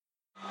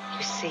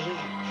You see,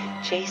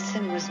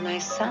 Jason was my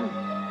son,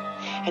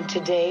 and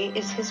today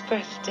is his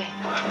birthday.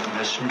 I'm a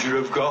messenger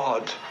of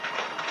God.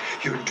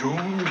 You're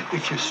doomed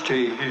if you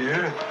stay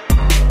here.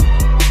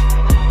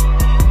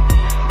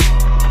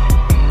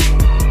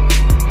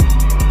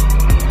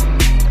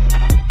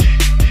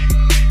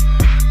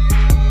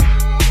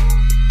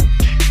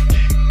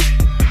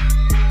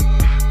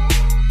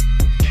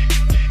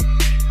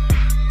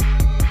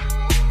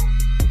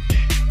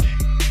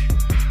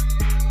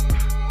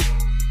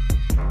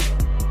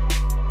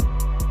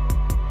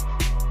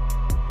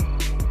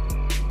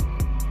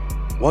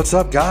 What's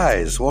up,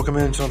 guys? Welcome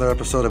into another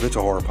episode of It's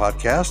a Horror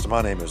Podcast.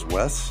 My name is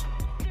Wes.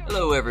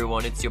 Hello,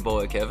 everyone. It's your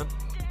boy, Kevin.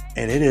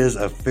 And it is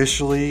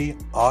officially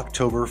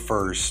October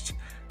 1st.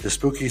 The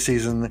spooky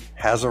season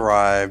has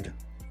arrived.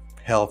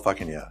 Hell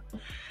fucking yeah.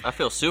 I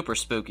feel super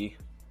spooky.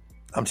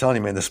 I'm telling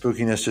you, man, the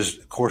spookiness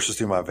just courses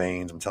through my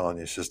veins. I'm telling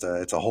you, it's just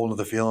it's a whole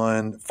nother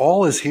feeling.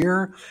 Fall is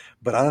here,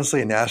 but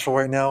honestly, in Nashville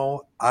right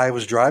now, I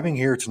was driving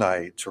here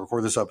tonight to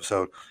record this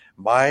episode.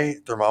 My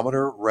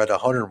thermometer read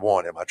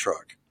 101 in my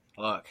truck.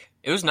 Fuck.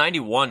 It was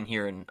 91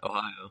 here in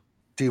Ohio.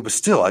 Dude, but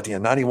still, at the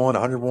end, 91,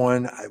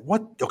 101.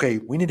 What? Okay,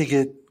 we need to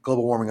get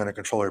global warming under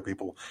control here,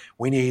 people.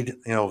 We need,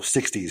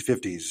 60s,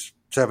 50s,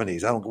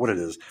 70s. I don't know what it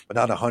is, but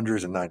not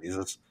 100s and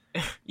 90s.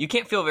 You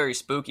can't feel very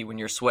spooky when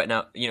you're sweating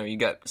out. You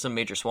got some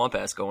major swamp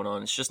ass going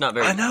on. It's just not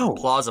very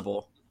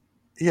plausible.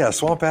 Yeah,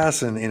 swamp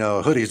ass and,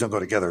 hoodies don't go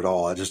together at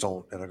all. I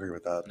don't agree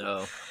with that.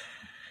 No.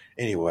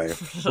 Anyway,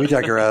 we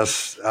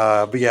digress.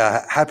 But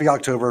yeah, happy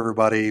October,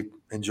 everybody.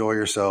 Enjoy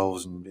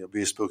yourselves and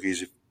be as spooky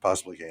as you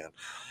possibly can.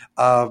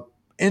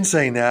 In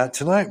saying that,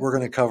 tonight we're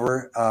going to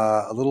cover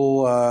a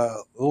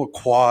little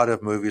quad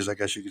of movies, I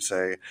guess you could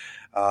say,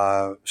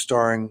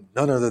 starring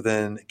none other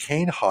than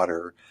Kane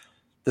Hodder.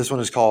 This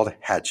one is called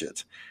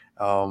Hatchet.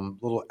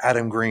 Little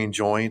Adam Green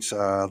joint.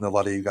 I know a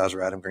lot of you guys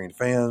are Adam Green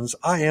fans.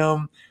 I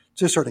am,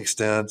 to a certain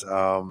extent.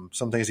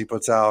 Some things he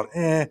puts out,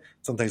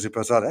 some things he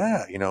puts out,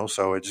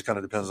 so it just kind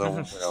of depends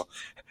on,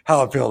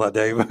 how I'm feeling that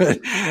day.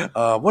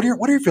 But what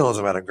are your feelings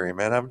about Adam Green,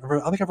 man?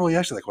 I think I've really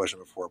asked you that question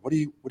before. What do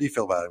you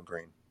feel about Adam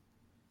Green?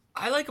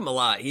 I like him a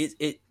lot.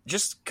 It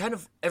just kind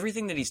of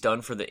everything that he's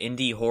done for the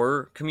indie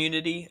horror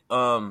community.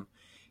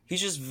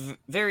 He's just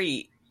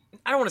very,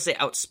 I don't want to say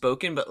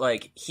outspoken, but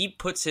like he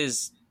put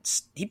his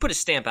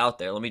stamp out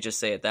there. Let me just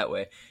say it that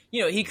way.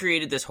 He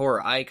created this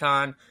horror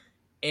icon.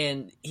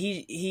 And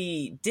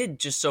he did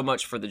just so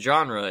much for the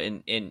genre,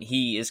 and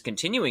he is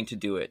continuing to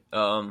do it.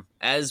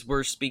 As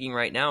we're speaking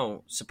right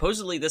now,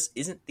 supposedly this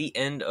isn't the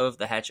end of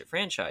the Hatchet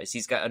franchise.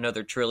 He's got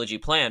another trilogy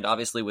planned,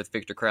 obviously with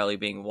Victor Crowley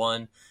being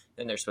one.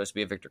 Then there's supposed to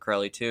be a Victor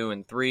Crowley 2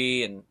 and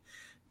 3, and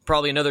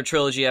probably another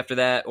trilogy after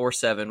that, or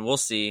 7. We'll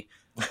see.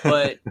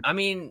 But, I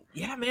mean,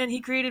 yeah, man, he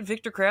created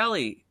Victor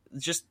Crowley.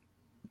 Just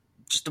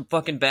a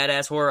fucking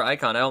badass horror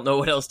icon. I don't know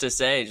what else to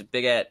say. Just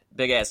big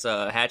ass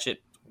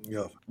Hatchet.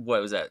 Yeah.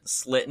 What was that?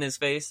 Slit in his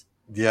face?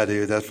 Yeah,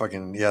 dude, that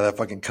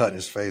fucking cut in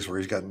his face where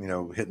he's gotten,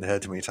 hitting the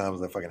head too many times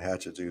with that fucking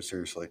hatchet, dude.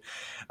 Seriously.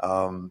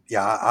 I'll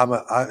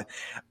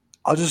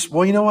just,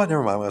 well, you know what?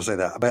 Never mind. I'm going to say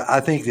that. But I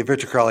think that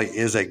Victor Crowley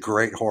is a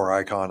great horror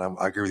icon.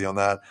 I agree with you on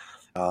that.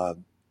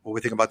 What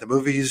we think about the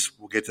movies,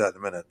 we'll get to that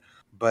in a minute.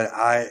 But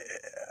I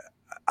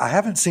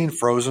haven't seen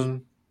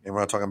Frozen. And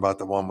we're not talking about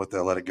the one with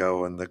the Let It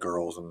Go and the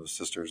girls and the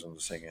sisters and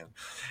the singing.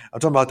 I'm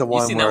talking about the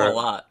one You've seen where that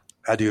one a lot.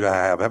 I do. I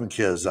have. Having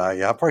kids.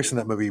 I've probably seen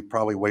that movie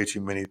probably way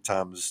too many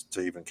times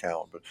to even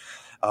count. But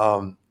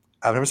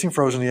I've never seen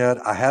Frozen yet.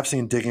 I have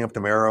seen Digging Up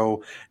the Marrow.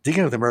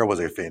 Digging Up the Marrow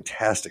was a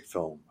fantastic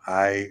film.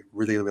 I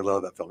really, really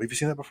love that film. Have you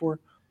seen that before?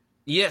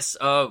 Yes.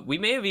 We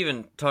may have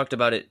even talked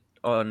about it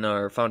on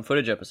our found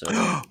footage episode.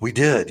 We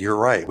did. You're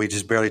right. We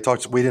just barely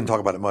talked. We didn't talk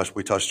about it much.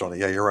 We touched on it.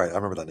 Yeah, you're right. I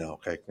remember that now.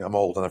 Okay. I'm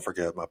old and I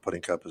forget. My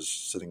pudding cup is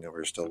sitting over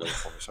here still waiting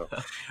for me. So,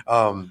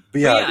 but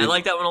yeah, I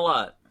like that one a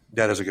lot.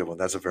 That is a good one.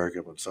 That's a very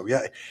good one. So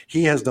yeah,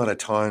 he has done a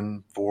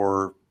ton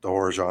for the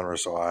horror genre.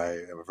 So I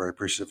am very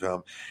appreciative of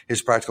him.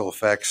 His practical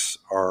effects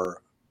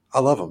I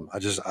love him. I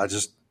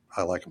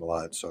like him a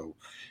lot. So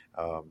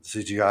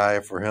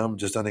CGI for him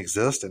just doesn't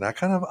exist, and I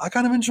kind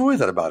of enjoy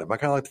that about him. I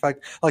kind of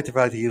like the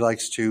fact that he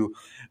likes to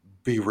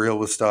be real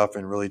with stuff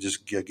and really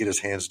just get his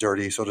hands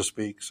dirty, so to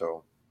speak.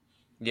 So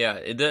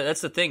yeah,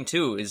 that's the thing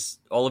too. Is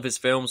all of his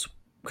films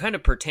kind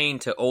of pertain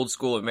to old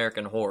school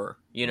American horror.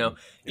 You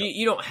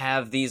don't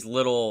have these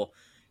little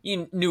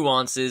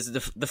nuances,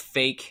 the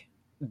fake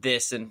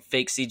this and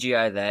fake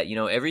CGI that.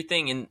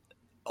 Everything in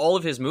all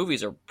of his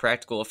movies are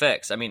practical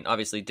effects. I mean,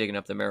 obviously Digging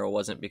Up the Marrow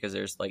wasn't because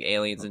there's like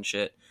aliens and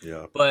shit.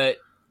 Yeah. But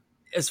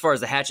as far as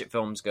the Hatchet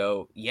films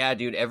go, yeah,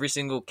 dude, every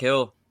single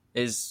kill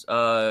is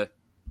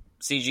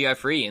CGI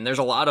free, and there's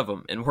a lot of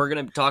them, and we're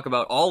gonna talk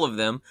about all of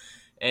them.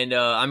 And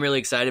I'm really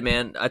excited,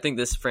 man. I think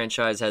this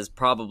franchise has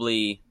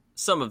probably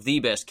some of the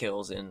best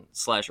kills in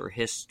slasher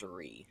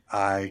history.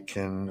 I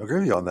can agree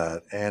with you on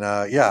that. And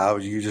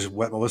you just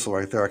wet my whistle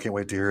right there. I can't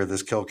wait to hear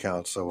this kill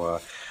count. So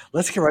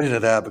let's get right into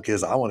that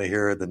because I want to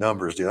hear the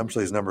numbers, dude. I'm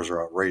sure these numbers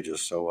are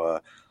outrageous. So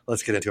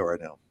let's get into it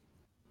right now.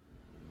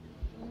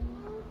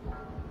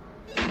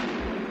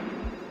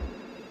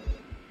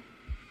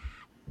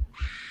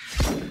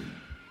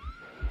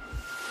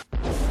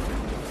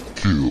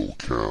 Kill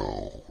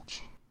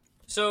count.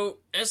 So,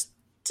 as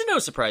to no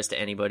surprise to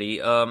anybody,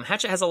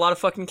 Hatchet has a lot of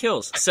fucking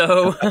kills.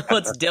 So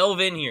let's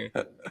delve in here.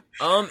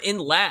 In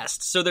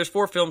last, so there's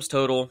 4 films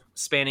total,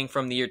 spanning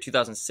from the year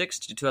 2006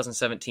 to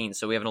 2017.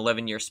 So we have an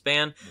 11-year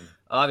span.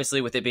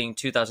 Obviously, with it being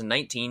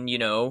 2019,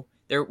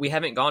 we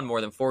haven't gone more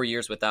than 4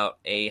 years without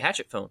a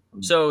Hatchet film.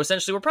 So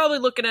essentially, we're probably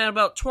looking at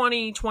about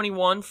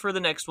 2021 for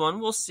the next one.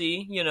 We'll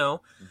see,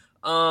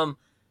 So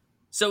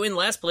in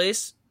last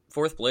place,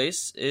 4th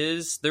place,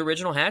 is the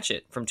original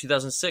Hatchet from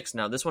 2006.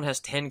 Now, this one has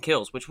 10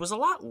 kills, which was a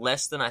lot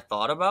less than I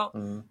thought about.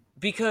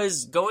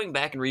 Because going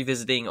back and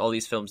revisiting all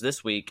these films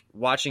this week,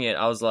 watching it,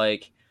 I was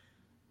like,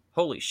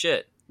 holy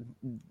shit.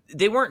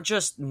 They weren't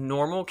just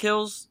normal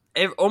kills.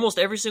 Almost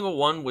every single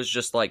one was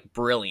just, like,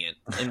 brilliant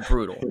and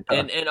brutal.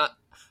 And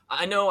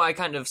I know I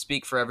kind of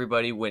speak for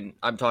everybody when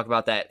I'm talking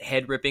about that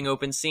head-ripping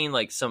open scene,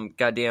 like some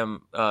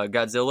goddamn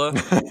Godzilla.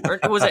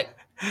 Or was it?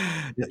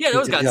 Yeah, that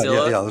was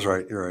Godzilla. Yeah, that's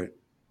right. You're right.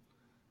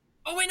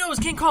 Oh, wait, no, it was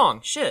King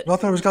Kong. Shit. No, I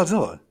thought it was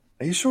Godzilla.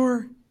 Are you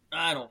sure?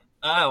 I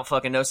don't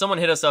fucking know. Someone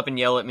hit us up and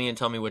yell at me and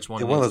tell me which one.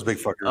 Yeah, one of those big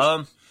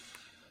fuckers.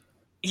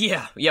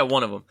 Yeah,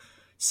 one of them.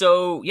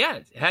 So,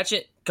 yeah,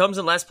 Hatchet comes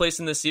in last place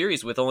in the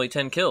series with only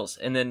 10 kills.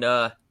 And then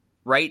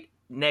right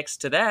next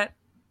to that,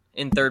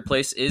 in 3rd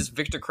place, is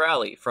Victor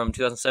Crowley from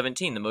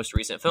 2017, the most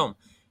recent film.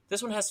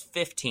 This one has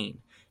 15.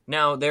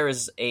 Now, there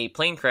is a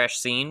plane crash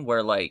scene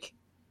where,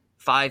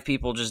 5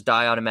 people just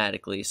die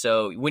automatically.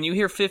 So when you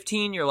hear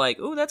 15, you're like,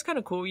 ooh, that's kind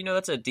of cool.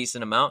 That's a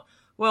decent amount.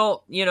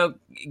 Well,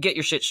 get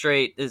your shit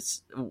straight.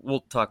 We'll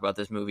talk about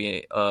this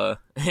movie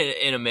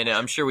in a minute.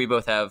 I'm sure we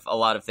both have a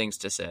lot of things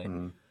to say.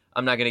 I'm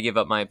not going to give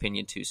up my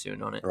opinion too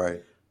soon on it.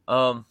 Right.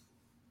 Then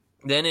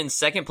in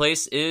 2nd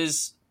place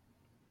is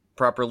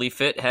Properly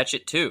Fit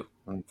Hatchet 2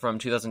 from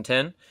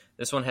 2010.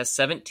 This one has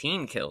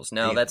 17 kills.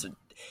 Now,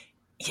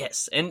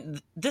 yes.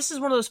 And this is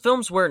one of those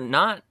films where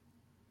not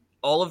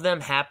all of them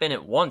happen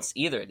at once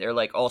either. They're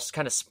all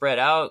kind of spread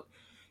out.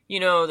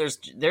 There's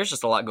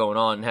just a lot going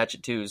on.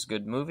 Hatchet 2 is a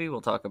good movie.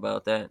 We'll talk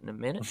about that in a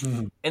minute.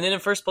 And then in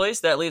 1st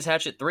place, that leaves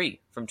Hatchet 3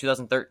 from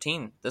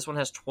 2013. This one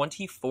has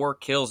 24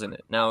 kills in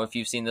it. Now, if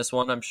you've seen this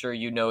one, I'm sure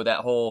you know that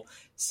whole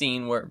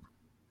scene where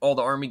all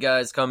the army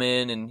guys come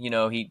in and,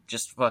 he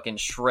just fucking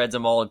shreds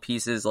them all in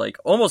pieces,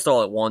 almost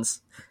all at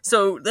once.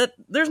 So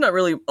there's not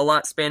really a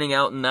lot spanning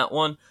out in that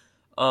one.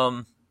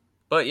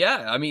 But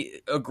yeah, I mean,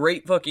 a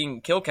great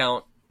fucking kill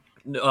count.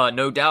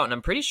 No doubt, and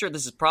I'm pretty sure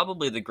this is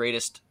probably the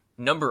greatest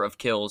number of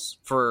kills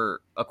for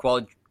a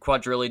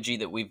quadrilogy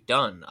that we've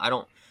done. I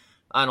don't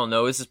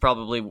know. This is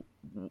probably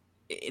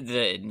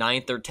the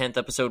 9th or 10th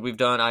episode we've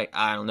done.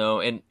 I don't know,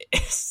 and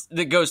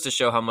it goes to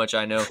show how much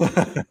I know.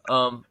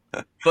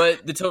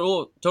 But the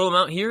total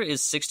amount here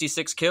is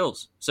 66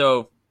 kills.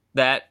 So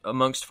that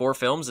amongst 4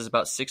 films is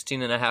about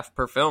 16.5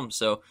 per film.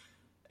 So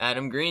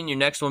Adam Green, your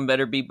next one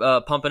better be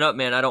pumping up,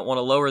 man. I don't want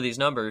to lower these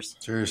numbers.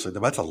 Seriously,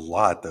 that's a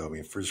lot, though. I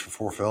mean, for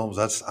 4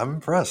 films, I'm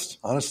impressed.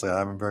 Honestly,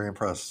 I'm very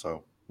impressed.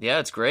 So yeah,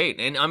 it's great,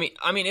 and I mean,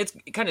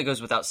 it kind of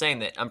goes without saying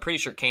that I'm pretty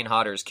sure Kane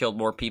Hodder's killed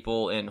more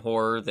people in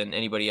horror than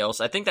anybody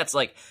else. I think that's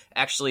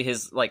actually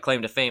his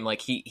claim to fame.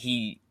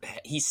 He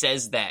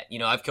says that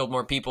I've killed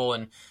more people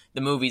in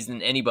the movies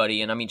than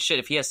anybody, and I mean, shit,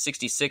 if he has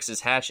 66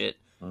 as Hatchet,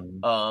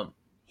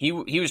 he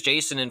was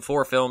Jason in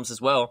 4 films as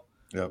well.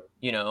 Yep.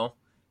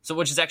 So,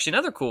 which is actually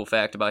another cool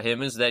fact about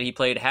him is that he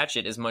played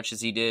Hatchet as much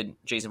as he did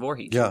Jason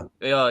Voorhees. Yeah.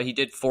 He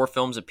did 4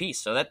 films apiece.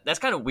 So that's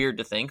kind of weird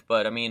to think,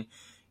 but I mean,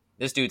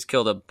 this dude's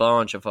killed a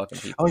bunch of fucking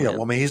people. Oh yeah,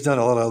 well, I mean, he's done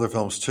a lot of other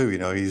films too.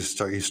 He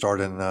starred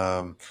in.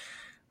 I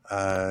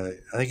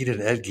think he did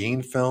an Ed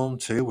Gein film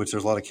too, which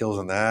there's a lot of kills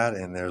in that,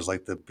 and there's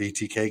the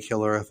BTK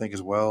Killer, I think,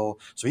 as well.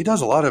 So he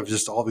does a lot of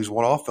just all these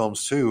one-off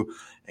films too,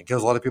 and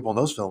kills a lot of people in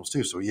those films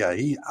too. So yeah,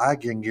 I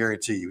can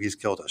guarantee you, he's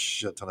killed a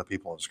shit ton of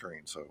people on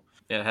screen. So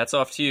yeah, hats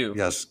off to you.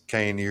 Yes,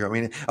 Kane.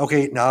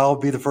 Okay. Now I'll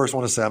be the first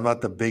one to say I'm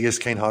not the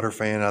biggest Kane Hodder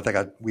fan. I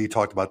think we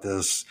talked about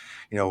this,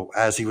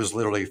 as he was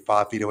literally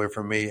 5 feet away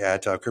from me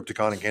at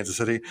Crypticon in Kansas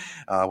City,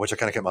 which I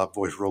kind of kept my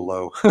voice real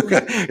low.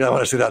 I don't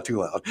want to say that too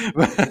loud,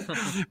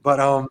 but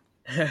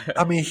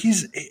I mean,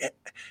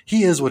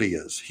 he is what he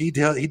is. He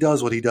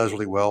does what he does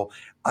really well.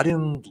 I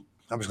didn't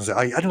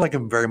like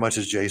him very much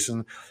as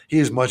Jason. He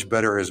is much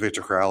better as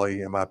Victor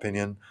Crowley, in my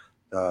opinion.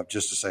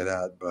 Just to say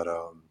that, but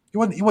he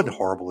wasn't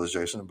horrible as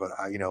Jason. But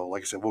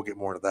like I said, we'll get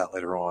more into that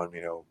later on.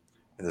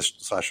 In this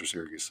slasher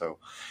series. So,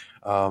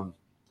 but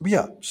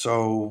yeah.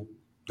 So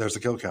there's the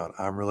kill count.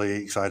 I'm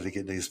really excited to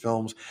get into these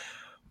films,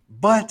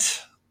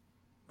 but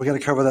we got to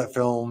cover that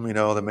film,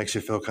 that makes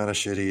you feel kind of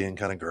shitty and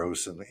kind of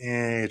gross, and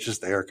it's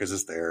just there because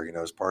it's there,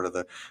 it's part of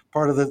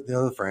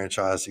the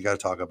franchise. You got to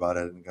talk about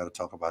it and got to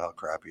talk about how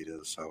crappy it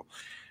is. So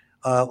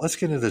let's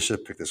get into the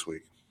shit pick this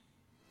week.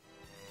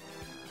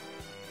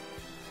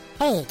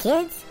 Hey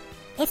kids,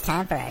 it's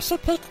time for our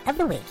shit pick of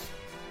the week.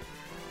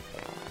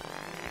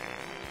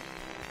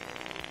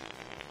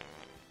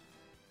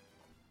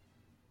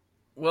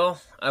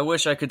 Well, I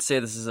wish I could say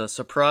this is a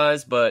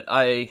surprise, but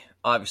I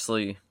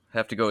obviously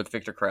have to go with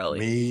Victor Crowley.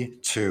 Me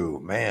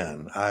too,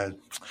 man.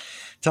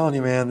 telling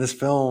you, man, this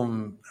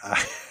film,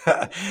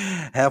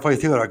 halfway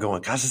through it, I'm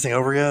going, gosh, this thing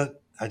over yet?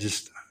 I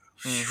just,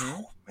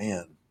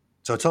 man.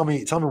 So tell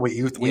me what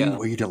you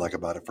didn't like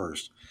about it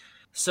first.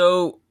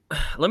 So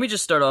let me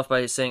just start off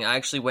by saying I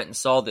actually went and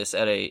saw this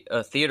at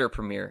a theater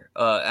premiere.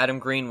 Adam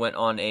Green went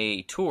on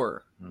a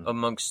tour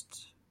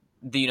amongst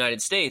the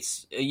United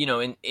States,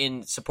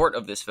 in support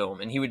of this film,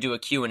 and he would do a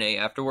Q&A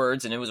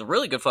afterwards, and it was a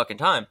really good fucking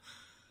time.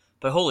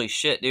 But holy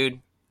shit,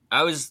 dude.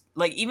 I was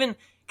like, even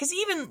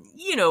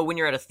when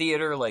you're at a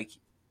theater, like,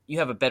 you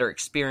have a better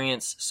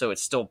experience, so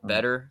it's still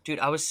better. Dude,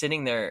 I was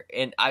sitting there,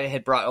 and I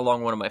had brought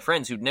along one of my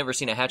friends who'd never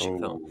seen a Hatchet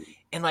film.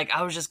 And, like,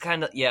 I was just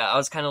kind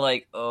of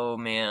like, oh,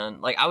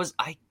 man. Like,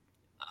 I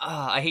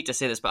hate to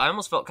say this, but I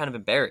almost felt kind of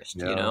embarrassed,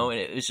 And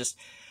it was just,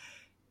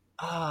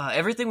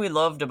 everything we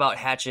loved about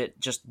Hatchet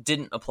just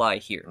didn't apply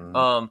here.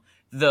 All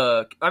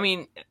the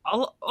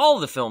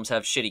films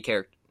have shitty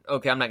characters.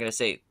 Okay, I'm not going to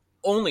say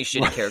only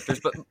shitty characters,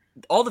 but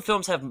all the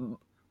films have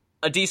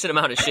a decent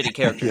amount of shitty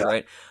characters,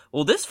 right?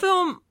 Well, this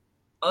film,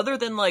 other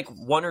than like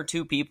one or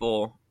two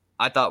people,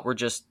 I thought were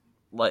just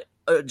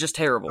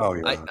terrible. Oh,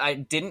 yeah. I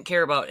didn't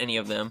care about any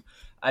of them.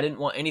 I didn't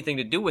want anything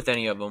to do with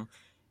any of them.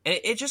 And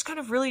it just kind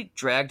of really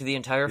dragged the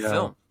entire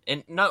film.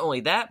 And not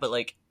only that, but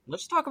like,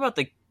 let's talk about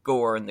the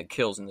gore and the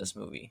kills in this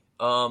movie.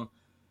 I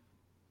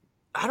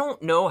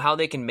don't know how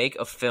they can make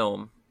a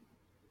film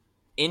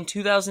in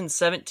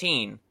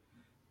 2017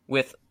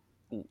 with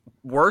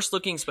worse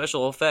looking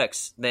special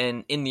effects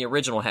than in the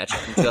original Hatchet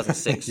from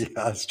 2006. Yeah,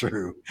 that's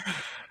true.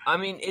 I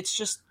mean, it's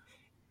just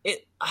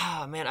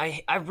man,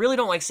 I really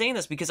don't like saying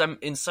this because I'm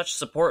in such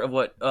support of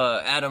what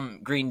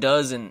Adam Green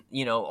does and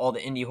all the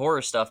indie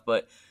horror stuff,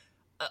 but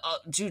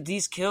dude,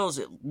 these kills,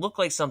 it looked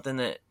like something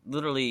that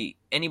literally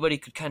anybody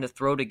could kind of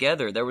throw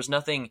together. There was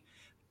nothing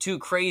too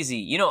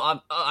crazy,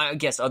 I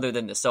guess, other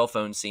than the cell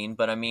phone scene.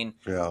 But I mean,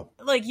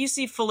 like, you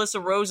see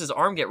Felissa Rose's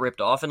arm get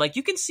ripped off, and like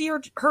you can see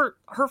her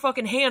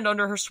fucking hand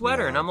under her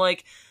sweater, and I'm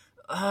like,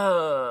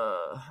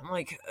 oh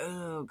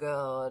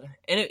god,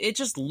 and it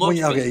just looked.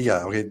 Well, okay,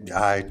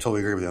 I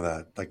totally agree with you on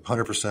that. Like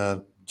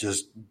 100%.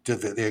 Just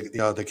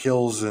the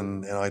kills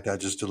and like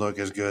that just to look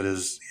as good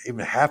as,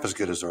 even half as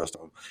good as the rest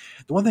of them.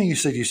 The one thing you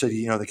said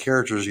the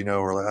characters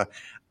were like,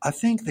 I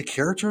think the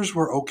characters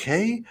were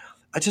okay.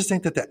 I just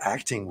think that the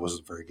acting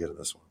wasn't very good in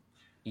this one.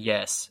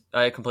 Yes,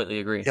 I completely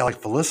agree. Yeah,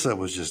 like Felissa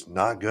was just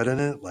not good in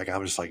it. Like, I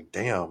was just like,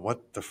 damn,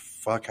 what the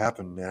fuck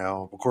happened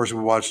now? Of course, we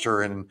watched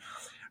her in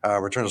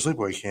Return to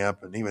Sleepaway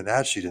Camp, and even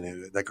that she didn't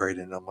do that great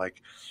in. And I'm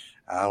like,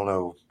 I don't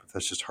know if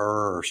that's just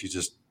her or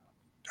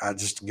I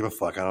just didn't give a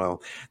fuck. I don't know.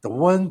 The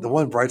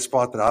one bright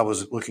spot that I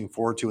was looking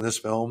forward to in this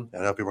film,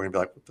 and I know people are gonna be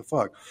like, what the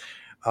fuck?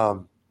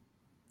 I'm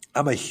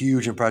a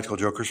huge Impractical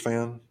Jokers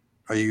fan.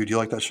 Do you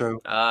like that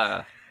show?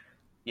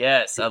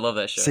 Yes, I love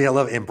that show. See, I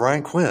love it. And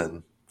Brian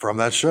Quinn from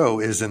that show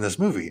is in this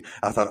movie.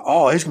 I thought,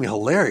 oh, he's going to be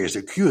hilarious.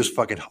 The Q is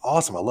fucking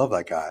awesome. I love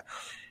that guy.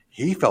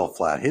 He fell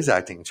flat. His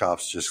acting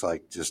chops just,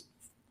 I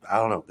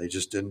don't know. They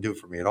just didn't do it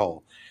for me at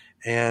all.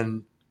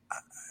 And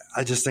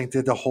I just think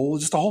that the whole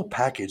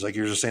package, like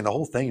you were just saying, the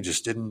whole thing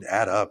just didn't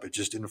add up. It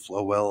just didn't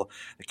flow well.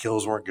 The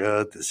kills weren't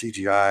good. The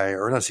CGI,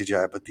 or not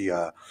CGI, but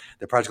the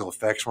practical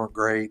effects weren't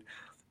great.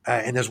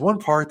 And there's one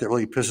part that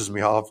really pisses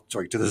me off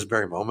to this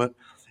very moment.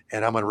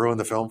 And I'm going to ruin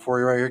the film for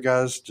you right here,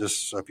 guys.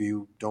 Just so if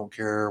you don't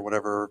care,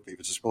 whatever, if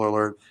it's a spoiler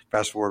alert,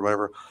 fast forward,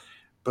 whatever.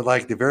 But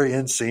like the very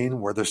end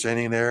scene where they're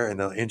standing there and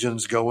the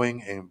engine's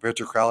going and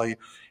Victor Crowley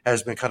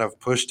has been kind of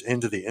pushed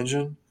into the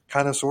engine,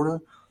 kind of, sort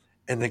of.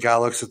 And the guy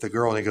looks at the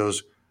girl and he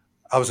goes,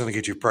 I was going to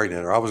get you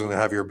pregnant, or I was going to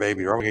have your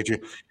baby, or I'm going to get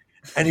you.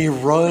 And he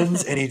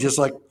runs and he just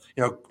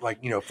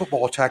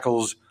football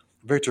tackles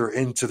Victor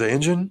into the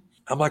engine.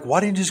 I'm like,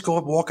 why didn't you just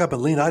walk up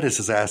and Leonidas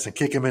his ass and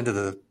kick him into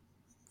the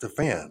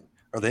fan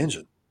or the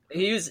engine?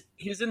 He was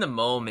in the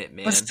moment,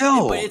 man. But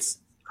still, it's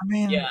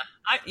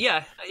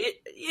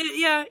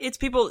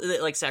people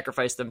that like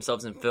sacrifice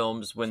themselves in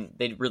films when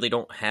they really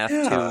don't have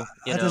to.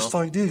 I just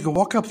like, dude, go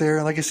walk up there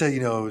and like I said,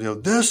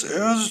 this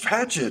is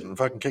Hatchet, and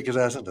fucking kick his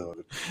ass into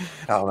it.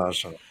 I don't know.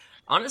 So.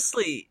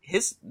 Honestly,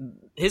 his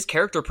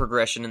character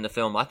progression in the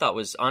film, I thought,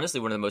 was honestly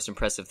one of the most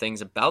impressive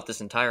things about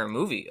this entire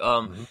movie.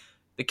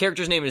 The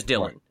character's name is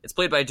Dylan. Right. It's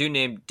played by a dude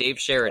named Dave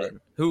Sheridan,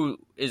 who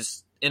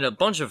is in a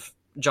bunch of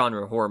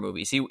genre horror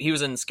movies. He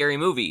was in Scary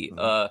Movie,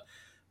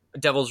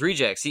 Devil's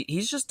Rejects.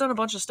 He's just done a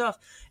bunch of stuff,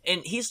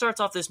 and he starts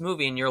off this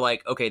movie, and you're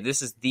like, okay,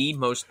 this is the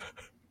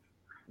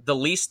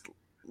least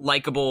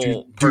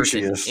likable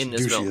person in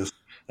this film.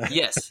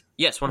 Yes,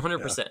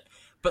 100%. Yeah.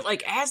 But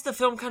like as the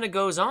film kind of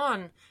goes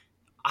on,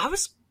 I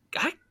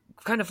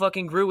kind of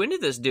fucking grew into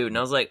this dude, and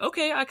I was like,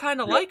 okay, I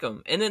kind of like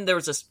him. And then there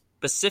was a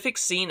specific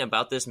scene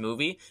about this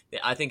movie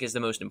that I think is the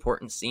most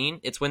important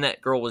scene. It's when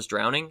that girl was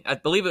drowning. I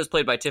believe it was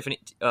played by Tiffany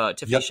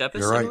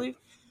Shepis, right. I believe.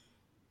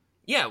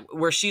 Yeah,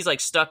 where she's like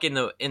stuck in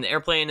the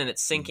airplane and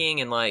it's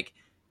sinking, and like,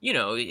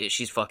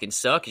 she's fucking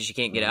stuck and she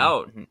can't get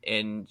out,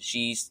 and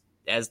she's,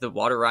 as the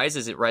water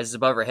rises, it rises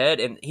above her head,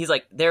 and he's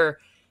like there.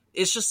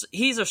 It's just,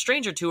 he's a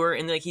stranger to her,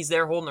 and like he's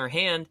there holding her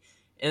hand,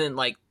 and then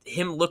like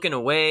him looking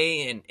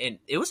away, and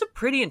it was a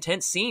pretty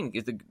intense scene.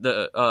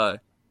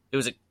 It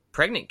was a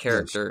pregnant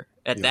character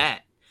at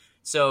that.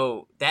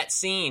 So that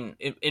scene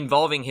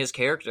involving his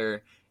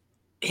character,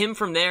 him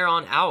from there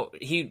on out,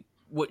 he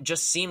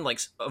just seemed like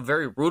a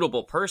very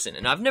rootable person.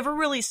 And I've never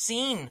really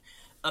seen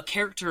a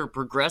character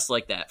progress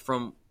like that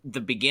from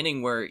the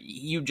beginning, where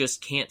you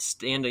just can't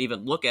stand to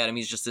even look at him.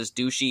 He's just this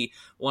douchey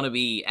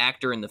wannabe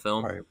actor in the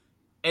film. Right.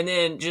 And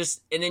then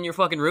you're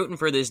fucking rooting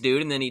for this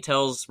dude, and then he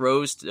tells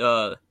Rose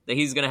that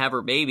he's gonna have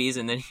her babies,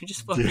 and then he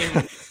just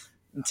fucking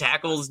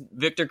tackles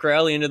Victor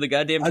Crowley into the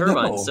goddamn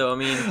turbine. So I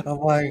mean, I'm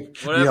like,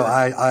 whatever.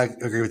 I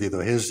agree with you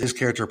though. His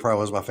character probably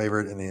was my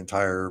favorite in the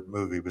entire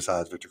movie,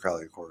 besides Victor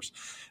Crowley, of course.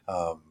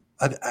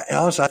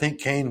 Honestly, I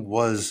think Kane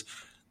was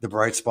the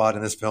bright spot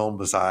in this film,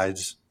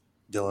 besides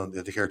Dylan,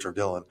 the character of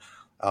Dylan.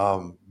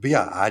 But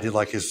yeah, I did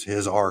like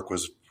his arc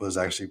was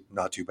actually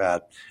not too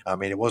bad. I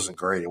mean, it wasn't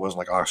great. It wasn't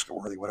like Oscar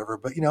worthy, whatever.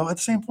 But at the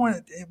same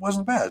point, it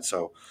wasn't bad.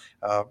 So,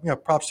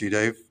 props to you,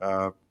 Dave.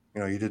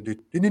 You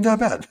didn't do that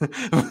bad.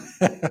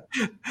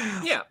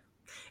 Yeah,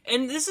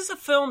 and this is a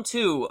film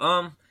too.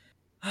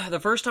 The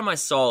first time I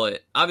saw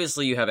it,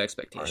 obviously you have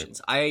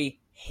expectations. Right. I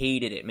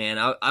hated it, man.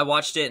 I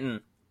watched it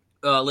and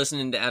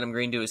listening to Adam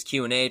Green do his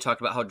Q&A,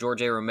 talked about how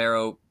George A.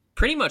 Romero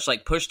pretty much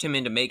like pushed him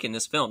into making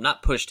this film.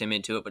 Not pushed him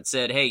into it, but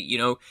said, hey,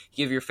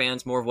 give your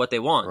fans more of what they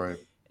want. Right.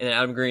 And then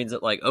Adam Green's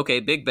like, okay,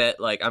 big bet.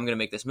 Like, I'm going to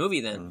make this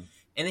movie then.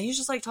 And then he's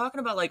just like talking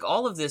about like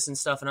all of this and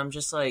stuff. And I'm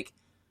just like,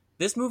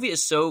 this movie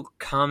is so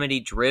comedy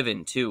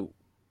driven too.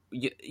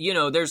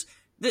 There's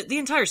the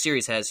entire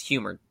series has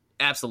humor.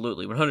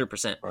 Absolutely.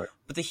 100%. Right.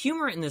 But the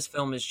humor in this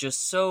film is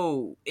just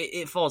so,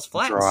 it falls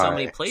flat dry. in so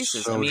many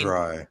places. So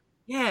dry.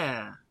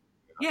 Yeah.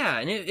 Yeah.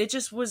 And it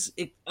just was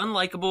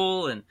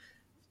unlikable and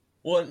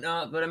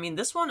whatnot. But I mean,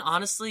 this one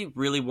honestly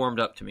really warmed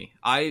up to me.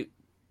 I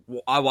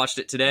watched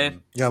it today.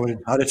 Yeah,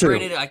 I did too.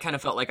 Granted, I kind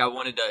of felt like I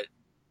wanted to.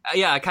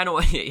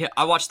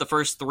 I watched the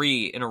first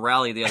 3 in a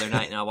rally the other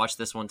night, and I watched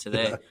this one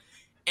today.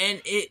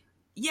 And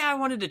I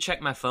wanted to check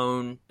my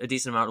phone a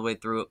decent amount of the way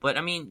through it. But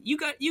I mean,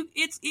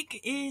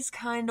 it is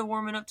kind of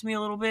warming up to me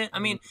a little bit. I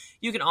mean,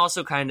 you can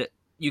also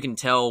you can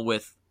tell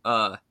with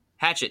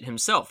Hatchet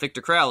himself,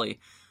 Victor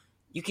Crowley.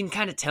 You can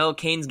kind of tell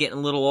Kane's getting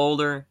a little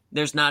older.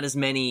 There's not as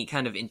many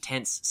kind of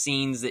intense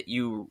scenes that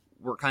you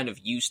were kind of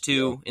used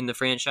to in the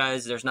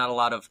franchise. There's not a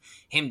lot of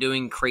him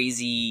doing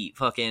crazy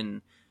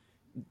fucking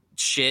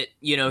shit.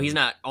 He's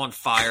not on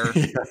fire.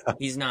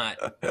 He's not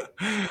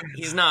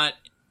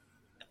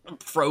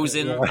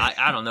frozen.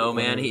 I don't know,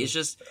 man. He's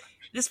just,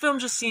 this film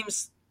just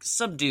seems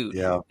subdued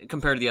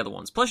compared to the other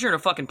ones. Plus, you're in a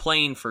fucking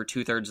plane for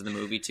 2/3 of the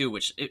movie too,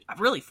 which it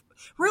really,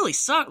 really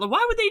sucked. Like,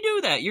 why would they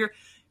do that?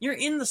 You're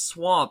in the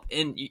swamp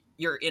and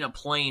you're in a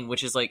plane,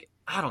 which is like,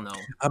 I don't know.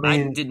 I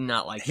mean, I did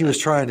not like. He was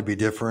trying to be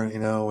different,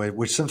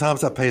 which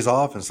sometimes that pays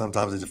off and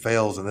sometimes it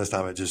fails. And this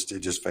time it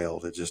just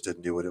failed. It just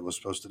didn't do what it was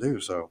supposed to do.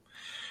 So,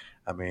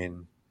 I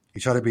mean, you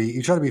try to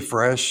be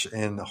fresh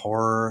in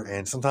horror,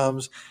 and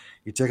sometimes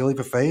you take a leap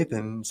of faith,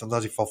 and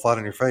sometimes you fall flat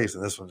on your face.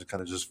 And this one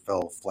kind of just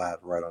fell flat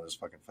right on his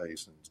fucking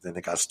face, and then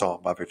it got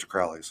stomped by Victor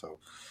Crowley. So.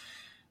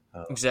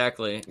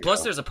 Exactly.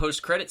 Plus, there's a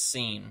post-credits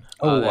scene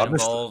that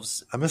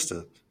involves. I missed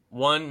it.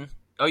 Oh,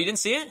 you didn't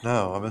see it?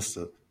 No, I missed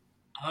it.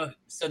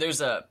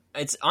 So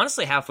it's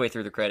honestly halfway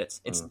through the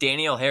credits. It's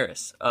Danielle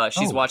Harris.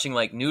 She's watching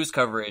like news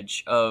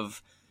coverage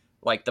of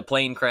like the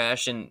plane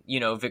crash and,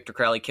 Victor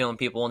Crowley killing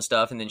people and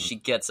stuff. And then she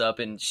gets up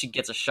and she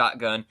gets a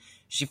shotgun.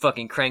 She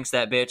fucking cranks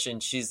that bitch.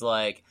 And she's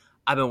like,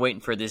 I've been waiting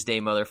for this day,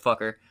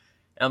 motherfucker.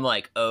 And I'm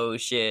like, oh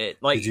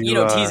shit. Like,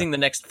 teasing the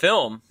next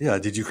film. Yeah.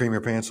 Did you cream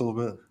your pants a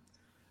little bit?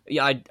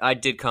 Yeah, I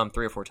did come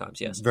 3 or 4 times.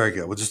 Yes. Very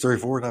good. Well, just 3 or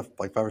 4, not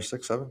like 5 or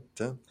 6, 7,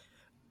 10.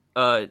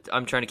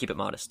 I'm trying to keep it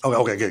modest.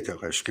 Okay, good.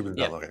 Okay, just keep it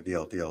down. Okay,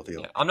 deal.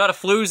 Yeah, I'm not a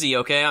floozy,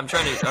 okay? I'm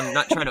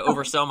not trying to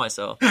oversell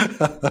myself.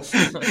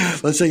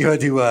 Let's say you had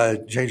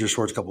to change your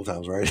shorts a couple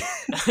times, right?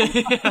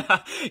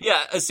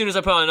 Yeah, as soon as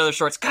I put on another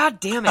shorts, god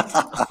damn it.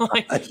 I'm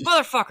like,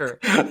 motherfucker.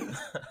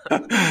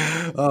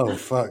 Oh,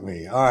 fuck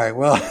me. All right,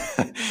 well,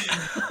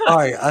 all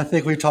right, I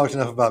think we've talked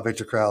enough about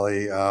Victor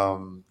Crowley. I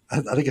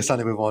think it's time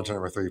to move on to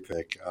number 3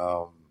 pick.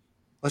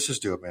 Let's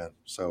just do it, man.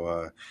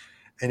 So,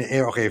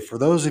 okay, for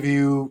those of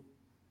you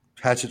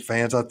Hatchet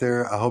fans out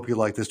there, I hope you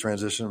like this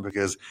transition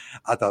because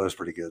I thought it was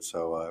pretty good.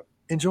 So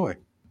enjoy.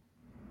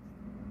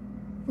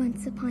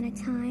 Once upon a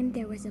time,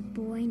 there was a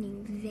boy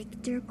named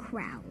Victor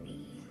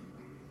Crowley.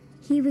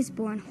 He was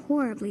born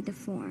horribly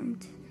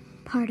deformed,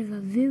 part of a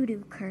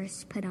voodoo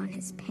curse put on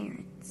his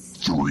parents.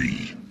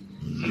 3.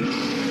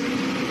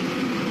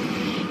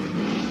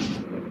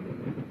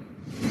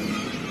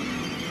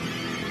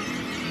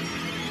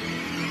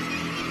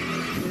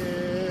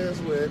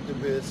 With the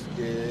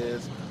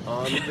biscuits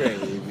on the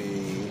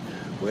gravy,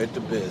 with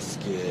the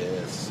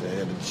biscuits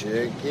and the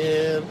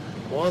chicken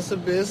wants a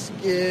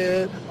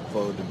biscuit,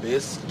 for the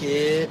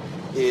biscuit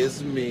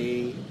is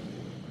me.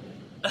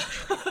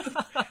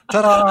 Ta-da!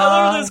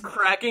 I literally was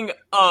cracking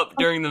up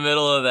during the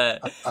middle of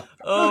that.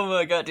 Oh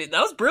my god, dude,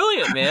 that was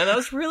brilliant, man. That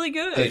was really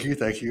good.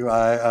 Thank you.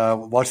 I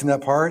watching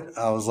that part,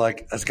 I was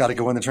like, that's got to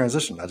go in the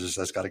transition.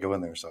 That's got to go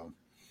in there. So.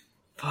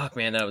 Fuck,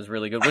 man, that was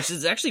really good. Which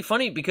is actually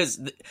funny because,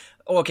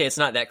 okay, it's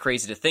not that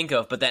crazy to think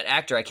of, but that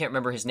actor, I can't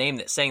remember his name,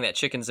 that sang that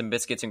Chickens and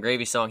Biscuits and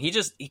Gravy song, he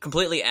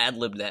completely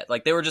ad-libbed that.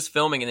 Like, they were just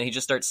filming, and then he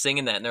just starts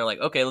singing that, and they're like,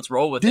 okay, let's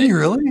roll with it. Did he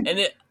really?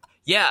 And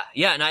yeah,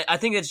 and I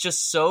think it's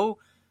just so...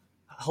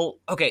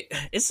 Okay,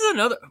 this is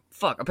another...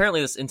 Fuck,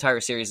 apparently this entire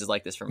series is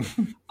like this for me.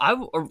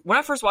 When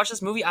I first watched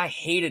this movie, I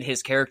hated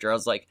his character. I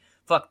was like,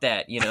 fuck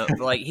that, you know?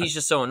 Like, he's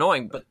just so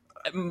annoying, but...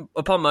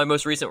 Upon my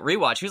most recent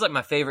rewatch, he was like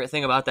my favorite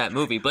thing about that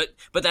movie. But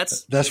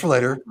that's for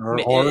later.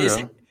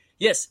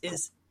 Yes,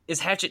 is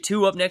Hatchet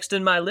 2 up next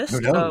in my list? Who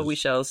knows? We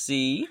shall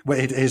see.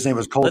 Wait, his name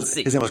was Colton. Let's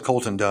see. His name was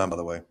Colton Dunn, by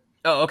the way.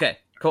 Oh, okay.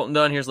 Colton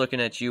Dunn, here's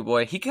looking at you,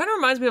 boy. He kind of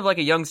reminds me of like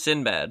a young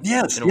Sinbad.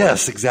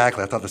 Yes,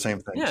 exactly. I thought the same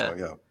thing. Yeah. So,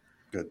 yeah.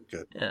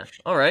 Good. Yeah.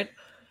 All right.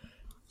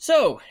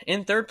 So,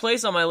 in third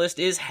place on my list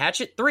is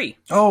Hatchet 3.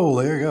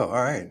 Oh, there you go. All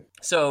right.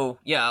 So,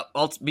 yeah,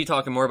 I'll be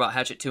talking more about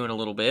Hatchet 2 in a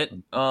little bit.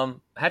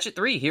 Hatchet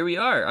 3, here we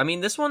are. I mean,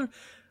 this one,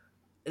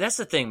 that's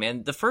the thing,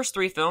 man. The first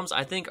 3 films,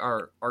 I think,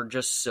 are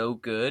just so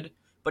good.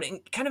 But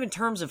kind of in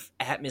terms of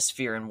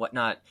atmosphere and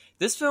whatnot,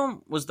 this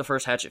film was the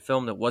first Hatchet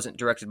film that wasn't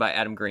directed by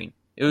Adam Green.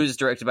 It was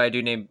directed by a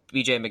dude named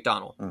B.J.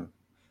 McDonnell.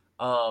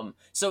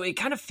 So it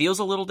kind of feels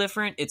a little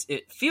different.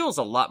 It feels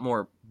a lot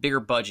more bigger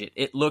budget.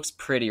 It looks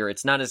prettier.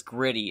 It's not as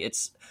gritty.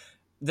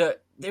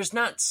 There's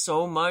not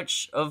so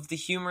much of the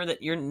humor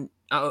that you're...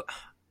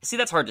 see,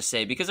 that's hard to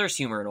say because there's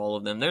humor in all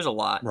of them. There's a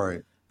lot.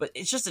 Right. But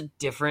it's just a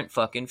different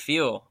fucking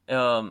feel.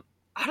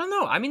 I don't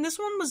know. I mean, this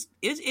one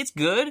it's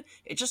good.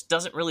 It just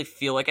doesn't really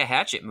feel like a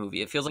Hatchet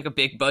movie. It feels like a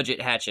big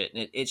budget Hatchet.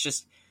 It's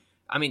just...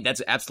 I mean,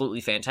 that's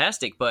absolutely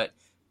fantastic. But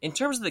in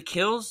terms of the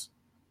kills,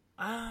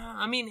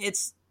 I mean,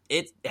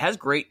 it has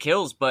great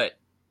kills, but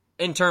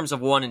in terms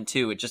of 1 and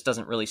 2, it just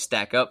doesn't really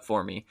stack up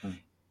for me.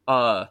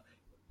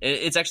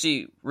 It's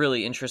actually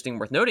really interesting,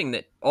 worth noting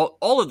that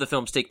all of the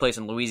films take place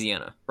in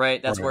Louisiana,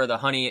 right? That's where the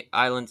Honey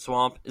Island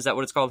Swamp, is that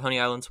what it's called? Honey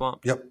Island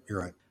Swamp? Yep, you're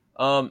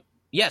right.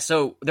 Yeah,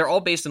 so they're all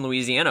based in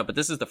Louisiana, but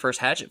this is the first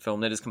Hatchet film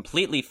that is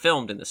completely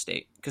filmed in the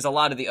state. Because a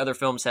lot of the other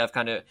films have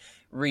kind of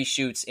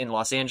reshoots in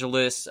Los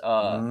Angeles,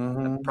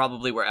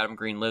 probably where Adam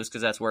Green lives,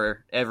 because that's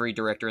where every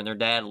director and their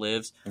dad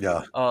lives.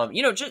 Yeah.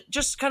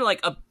 Just kind of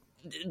like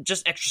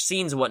just extra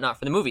scenes and whatnot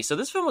for the movie. So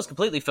this film was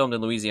completely filmed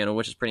in Louisiana,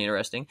 which is pretty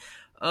interesting.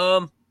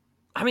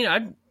 I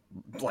mean,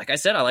 like I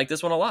said, I like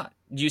this one a lot.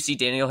 You see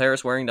Daniel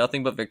Harris wearing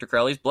nothing but Victor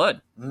Crowley's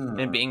blood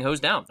and being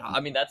hosed down. I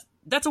mean,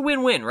 that's a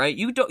win-win, right?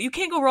 You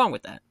can't go wrong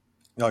with that.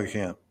 No, you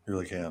can't. You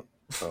really can't.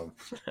 So,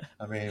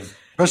 I mean,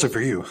 especially for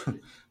you.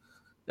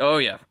 Oh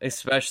yeah,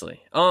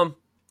 especially. But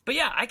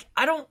yeah,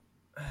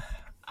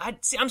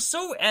 I'm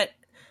so at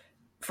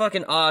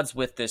fucking odds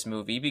with this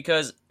movie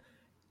because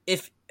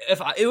if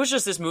it was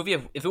just this movie,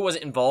 if it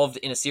wasn't involved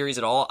in a series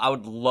at all, I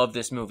would love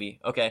this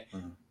movie. Okay.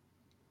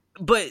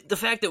 But the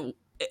fact that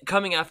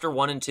coming after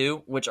 1 and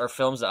 2, which are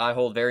films that I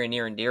hold very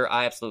near and dear,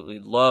 I absolutely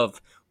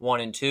love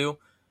 1 and 2.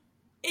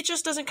 It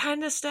just doesn't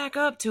kind of stack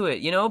up to it,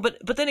 you know?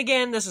 But then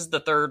again, this is the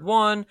third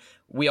one.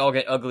 We all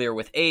get uglier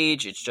with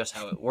age. It's just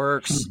how it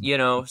works, you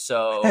know?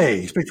 So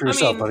hey, speak for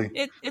yourself, buddy.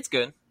 It's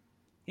good.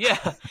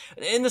 Yeah.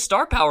 And the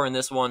star power in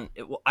this one,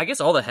 I guess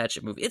all the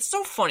Hatchet movies. It's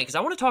so funny because I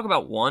want to talk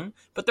about 1,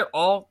 but they're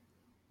all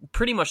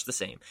pretty much the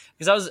same.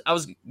 Because I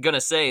was going to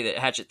say that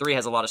Hatchet 3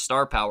 has a lot of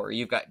star power.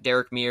 You've got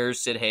Derek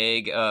Mears, Sid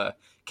Haig,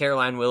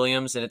 Caroline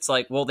Williams, and it's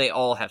like, well, they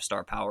all have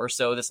star power,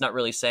 so that's not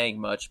really saying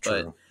much.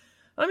 But True.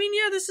 I mean,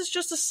 yeah, this is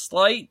just a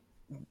slight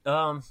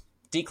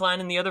decline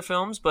in the other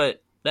films,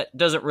 but that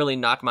doesn't really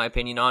knock my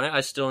opinion on it.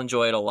 I still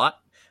enjoy it a lot.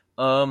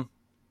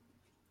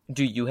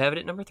 Do you have it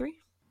at number 3?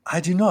 I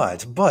do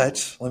not,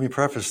 but let me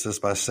preface this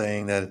by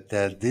saying that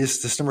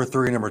this number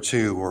 3 and number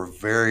 2 were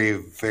very,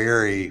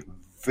 very,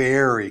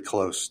 very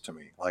close to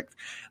me. Like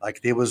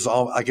it was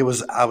all like it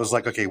was. I was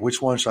like, okay,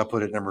 which one should I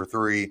put at number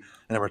 3 and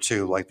number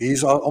 2? Like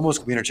these almost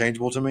could be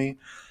interchangeable to me.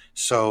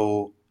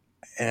 So,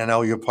 and I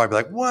know you'll probably be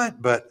like,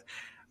 what? But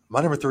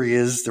my number 3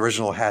 is the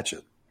original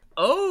Hatchet.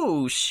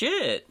 Oh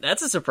shit,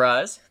 that's a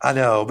surprise. I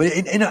know, but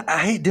and I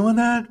hate doing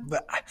that.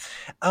 But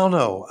I don't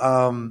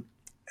know.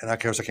 And of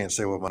course, I can't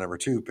say what my number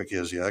 2 pick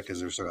is yet because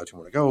there's still got 2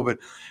 more to go. But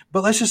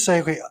let's just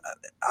say, okay,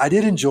 I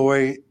did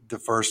enjoy the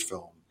first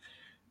film.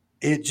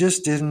 It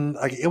just didn't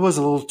like. It was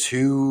a little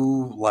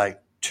too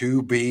like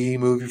 2B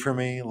movie for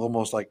me,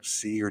 almost like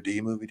C or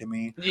D movie to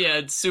me. Yeah,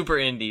 it's super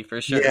indie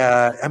for sure.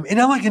 Yeah, I mean,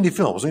 I like indie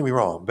films. Don't get me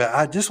wrong,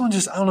 but this one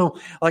just I don't know.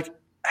 Like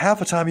half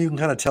the time, you can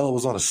kind of tell it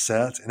was on a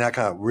set, and that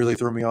kind of really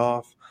threw me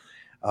off.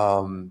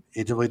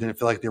 It really didn't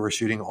feel like they were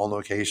shooting on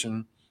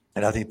location,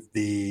 and I think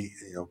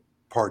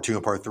part 2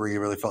 and part 3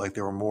 really felt like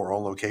they were more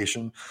on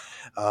location.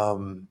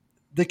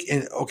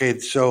 Okay,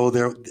 so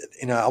there,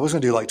 I was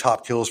going to do like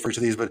top kills for each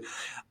of these, but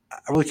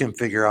I really can't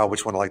figure out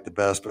which one I like the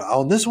best. But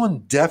on this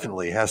one,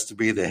 definitely has to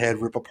be the head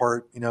rip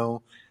apart.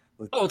 Oh,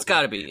 it's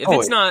got to be. If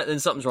it's not, then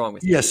something's wrong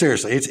with you. Yeah,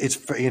 seriously,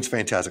 it's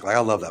fantastic. Like I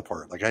love that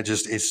part. Like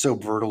it's so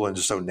brutal and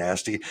just so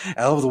nasty.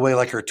 I love the way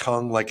like her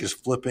tongue like is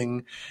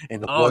flipping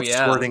and the blood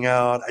squirting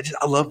out.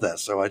 I love that.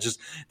 So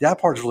that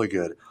part's really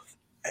good.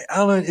 I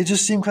don't know. It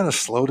just seemed kind of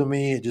slow to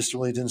me. It just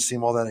really didn't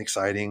seem all that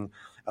exciting.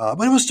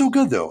 But it was still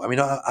good, though. I mean,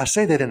 I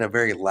say that in a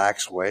very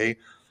lax way,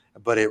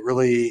 but it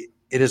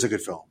is a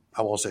good film.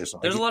 I won't say it's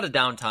not. There's a lot of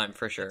downtime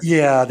for sure.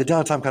 Yeah, the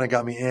downtime kind of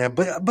got me in,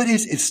 but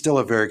it's still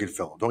a very good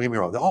film. Don't get me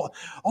wrong.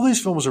 All these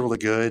films are really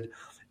good.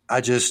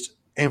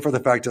 And for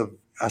the fact of,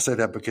 I say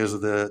that because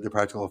of the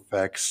practical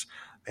effects,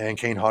 and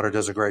Kane Hodder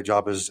does a great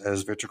job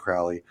as Victor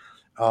Crowley.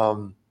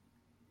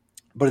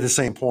 But at the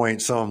same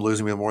point, some of them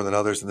losing me more than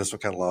others, and this one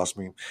kind of lost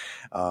me.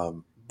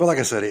 But like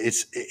I said,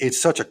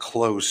 it's such a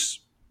close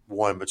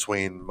one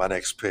between my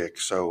next pick,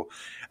 so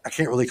I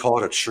can't really call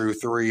it a true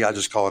 3. I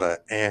just call it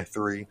a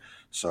 3.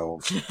 So,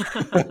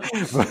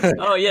 but,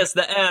 oh yes,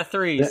 the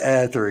 3s,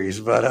 the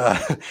 3s.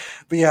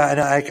 But yeah, and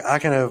I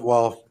kind of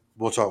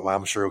we'll talk. Well,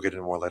 I'm sure we'll get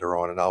into more later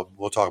on, and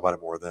we'll talk about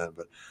it more then.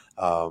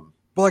 But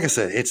like I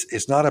said,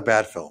 it's not a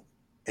bad film.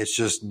 It's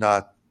just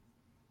not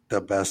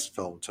the best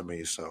film to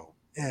me. So.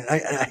 Yeah,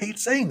 I hate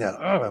saying that.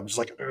 I'm just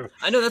like, ugh.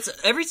 I know that's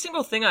every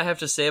single thing I have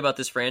to say about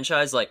this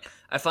franchise. Like,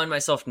 I find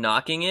myself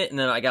knocking it, and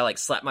then I got like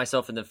slap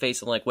myself in the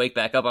face and like wake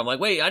back up. I'm like,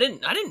 wait, I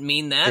didn't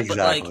mean that.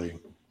 Exactly.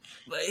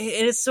 But like,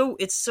 and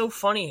it's so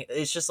funny.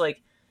 It's just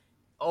like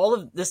all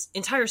of this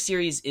entire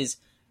series is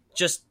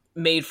just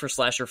made for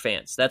slasher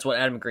fans. That's what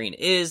Adam Green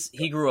is.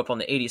 He grew up on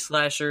the 80s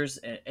slashers,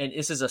 and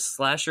this is a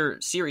slasher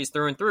series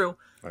through and through.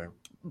 Right.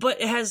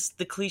 But it has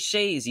the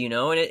cliches, you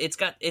know, and it's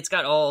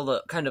got all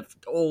the kind of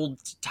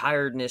old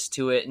tiredness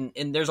to it,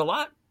 and there's a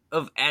lot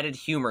of added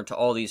humor to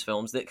all these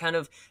films that kind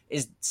of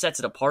sets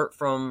it apart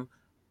from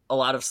a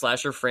lot of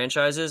slasher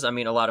franchises. I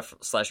mean, a lot of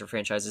slasher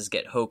franchises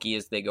get hokey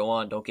as they go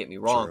on, don't get me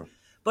wrong. True.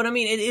 But I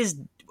mean,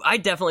 I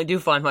definitely do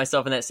find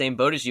myself in that same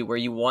boat as you, where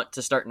you want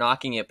to start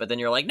knocking it, but then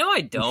you're like, no,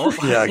 I don't.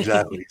 Yeah,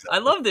 exactly. I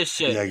love this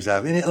shit. Yeah,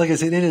 exactly. And like I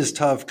said, it is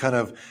tough kind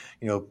of,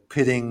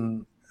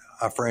 pitting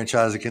a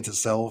franchise against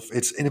itself.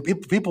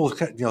 People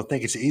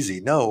think it's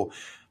easy. No,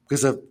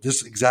 because of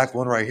this exact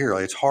one right here.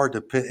 Like, it's hard to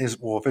pit.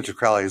 Victor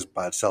Crowley is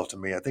by itself to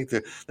me. I think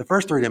the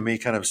first 3 to me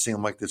kind of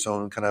seem like its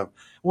own kind of.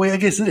 Well, I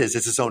guess it is.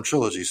 It's its own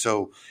trilogy.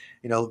 So,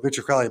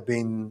 Victor Crowley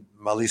being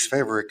my least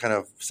favorite kind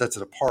of sets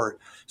it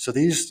apart. So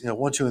these,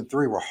 1, 2, and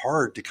 3 were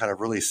hard to kind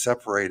of really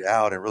separate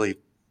out and really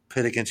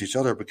pit against each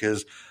other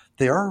because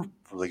they are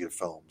really good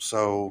films.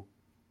 So,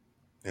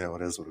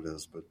 it is what it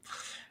is. But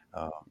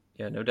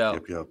yeah, no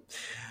doubt. Yep.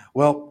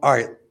 Well, all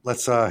right.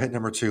 Let's hit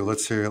number 2.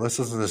 Let's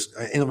listen to this.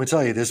 And let me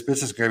tell you, this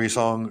Business Gravy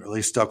song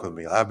really stuck with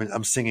me.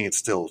 I'm singing it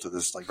still to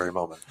this very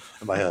moment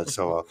in my head.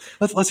 So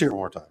let's hear it one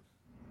more time.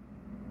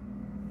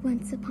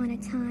 Once upon a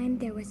time,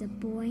 there was a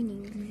boy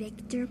named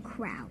Victor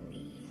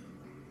Crowley.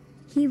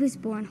 He was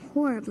born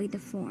horribly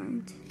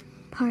deformed,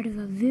 part of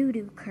a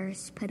voodoo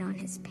curse put on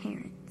his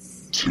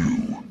parents.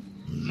 2.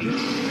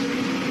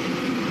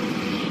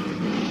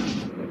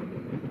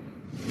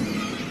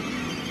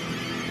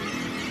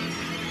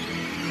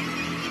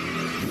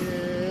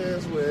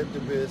 With the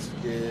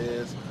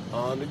biscuits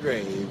on the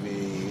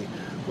gravy,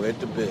 with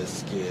the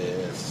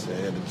biscuits,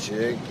 and the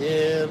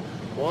chicken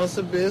wants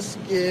a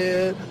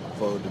biscuit,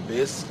 for the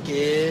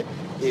biscuit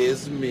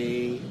is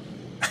me.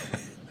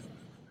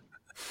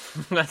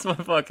 That's my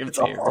fucking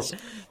favorite. Awesome.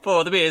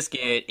 For the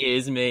biscuit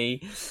is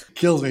me.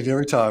 Kills me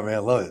every time,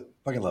 man. Love it.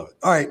 Fucking love it.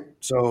 All right,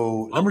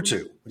 so number 2.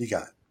 What do you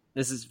got?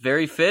 This is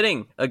very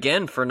fitting.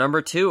 Again, for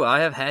number 2, I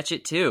have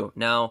Hatchet 2.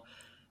 Now,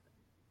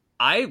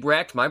 I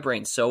racked my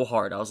brain so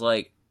hard. I was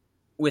like,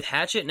 with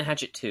Hatchet and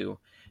Hatchet 2,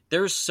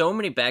 there's so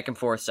many back and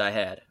forths I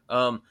had.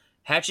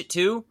 Hatchet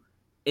 2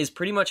 is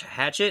pretty much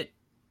Hatchet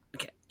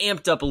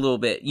amped up a little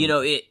bit.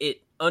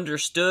 It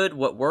understood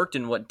what worked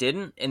and what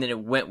didn't, and then it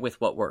went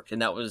with what worked.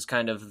 And that was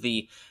kind of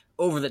the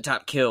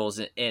over-the-top kills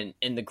and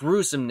the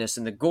gruesomeness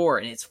and the gore,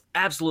 and it's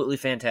absolutely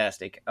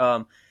fantastic.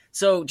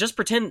 So just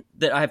pretend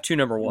that I have 2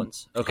 number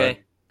 1s,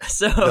 okay?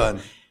 Done.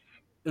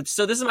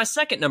 So this is my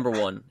second number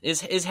 1,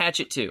 is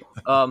Hatchet 2.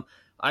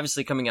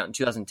 Obviously coming out in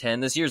 2010.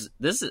 This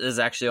is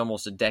actually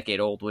almost a decade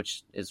old,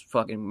 which is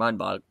fucking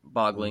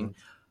mind-boggling.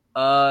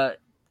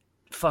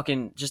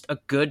 Fucking just a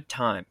good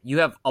time. You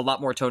have a lot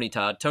more Tony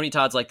Todd. Tony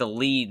Todd's like the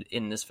lead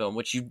in this film,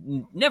 which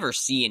you never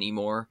see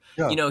anymore.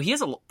 Yeah. He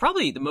has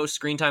probably the most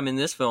screen time in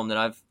this film that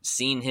I've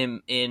seen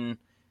him in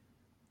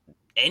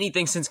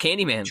anything since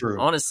Candyman,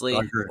 True. Honestly.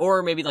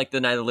 Or maybe like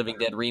the Night of the Living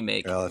Dead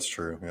remake. Yeah, that's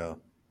true. Yeah,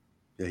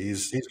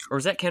 he's or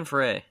is that Ken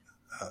Foray?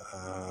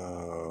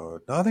 No,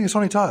 I think it's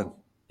Tony Todd.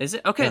 Is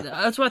it? Okay, yeah.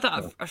 That's what I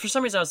thought. Yeah. For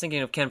some reason, I was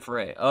thinking of Ken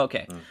Foray. Oh,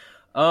 okay.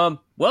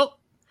 Well,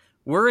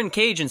 we're in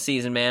Cajun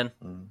season, man.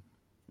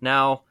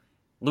 Now,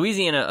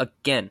 Louisiana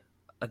again.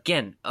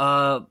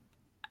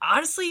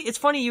 Honestly, it's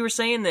funny you were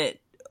saying that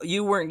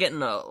you weren't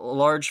getting a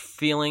large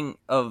feeling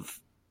of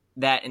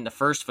that in the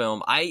first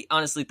film. I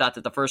honestly thought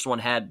that the first one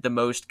had the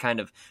most kind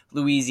of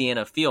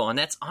Louisiana feel, and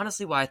that's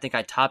honestly why I think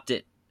I topped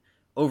it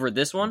over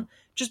this one,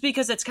 just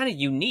because that's kind of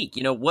unique.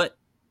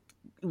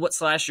 What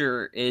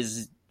slasher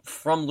is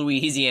from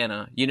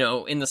Louisiana,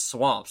 in the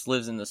swamps,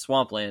 lives in the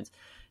swamplands.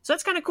 So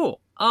that's kind of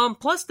cool.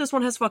 Plus, this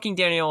one has fucking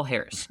Danielle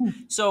Harris.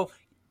 So,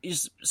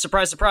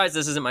 surprise, surprise,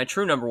 this isn't my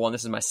true number 1.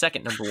 This is my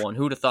second number 1.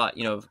 Who would have thought,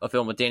 a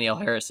film with Danielle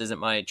Harris isn't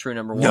my true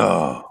number 1?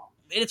 No.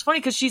 And it's funny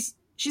because she's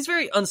she's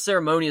very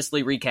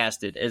unceremoniously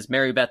recasted as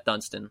Mary Beth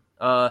Dunstan.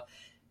 I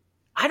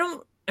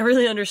don't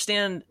really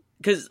understand,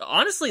 because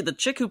honestly, the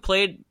chick who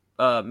played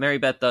Mary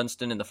Beth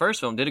Dunstan in the first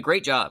film did a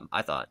great job,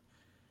 I thought.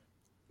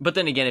 But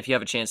then again, if you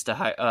have a chance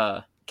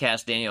to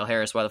cast Danielle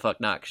Harris, why the fuck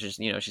not? Because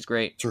she's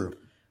great. True.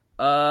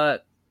 And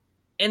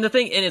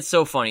it's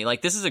so funny.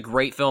 Like, this is a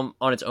great film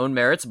on its own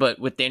merits, but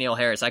with Danielle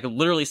Harris, I could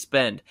literally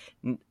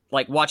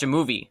watch a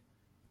movie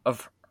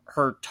of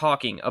her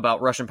talking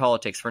about Russian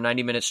politics for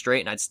 90 minutes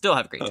straight, and I'd still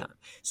have a great time.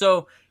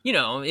 So,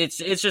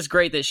 it's just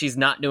great that she's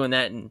not doing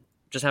that and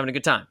just having a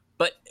good time.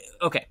 But,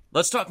 okay,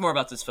 let's talk more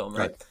about this film,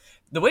 right?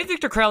 The way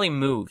Victor Crowley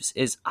moves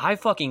is, I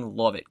fucking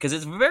love it, because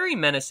it's very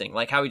menacing,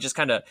 like how he just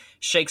kind of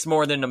shakes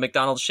more than a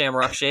McDonald's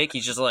Shamrock Shake.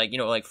 He's just like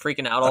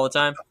freaking out all the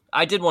time.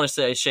 I did want to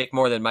say shake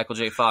more than Michael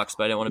J. Fox,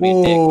 but I didn't want to be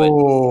a dick.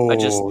 But I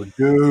just,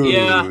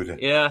 dude.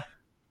 yeah.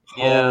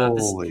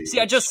 Holy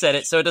See, I just said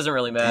it, so it doesn't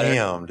really matter.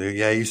 Damn, dude.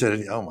 Yeah, you said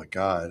it. Oh my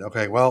God.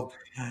 Okay, well,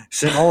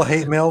 send all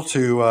hate mail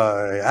to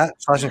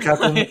at Sergeant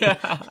Captain.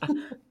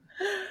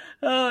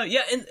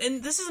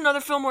 And this is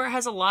another film where it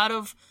has a lot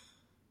of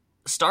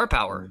star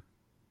power.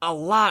 A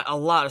lot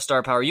of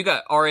star power. You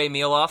got R.A.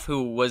 Meeloff,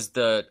 who was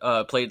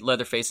played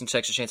Leatherface in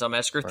Texas Chainsaw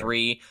Massacre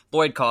 3.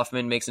 Lloyd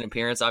Kaufman makes an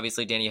appearance.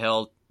 Obviously,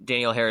 Danielle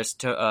Harris,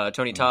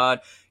 Tony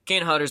Todd.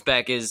 Kane Hodder's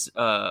back is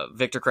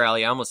Victor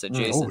Crowley. I almost said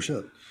Jason. Oh,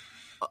 shit.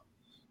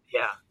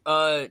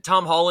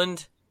 Tom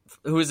Holland,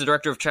 who is the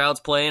director of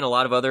Child's Play and a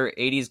lot of other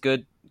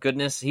 80s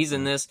goodness, he's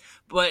in this.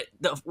 But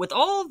with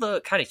all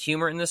the kind of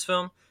humor in this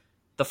film,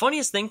 the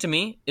funniest thing to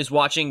me is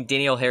watching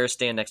Danielle Harris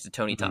stand next to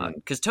Tony Todd,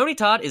 because Tony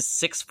Todd is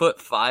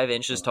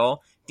 6'5"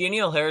 tall.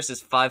 Danielle Harris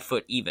is 5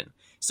 foot even.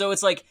 So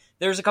it's like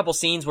there's a couple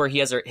scenes where he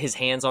has his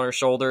hands on her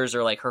shoulders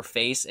or like her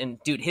face,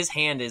 and dude, his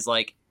hand is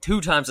like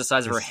 2 times the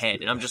size of her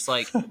head, and I'm just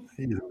like,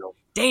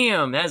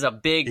 damn, that's a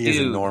big dude. He's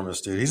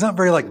enormous, dude. He's not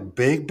very like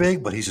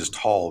big, but he's just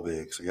tall,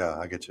 big. So yeah,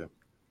 I get you.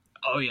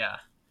 Oh yeah,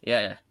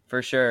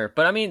 for sure.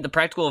 But I mean, the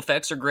practical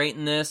effects are great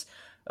in this.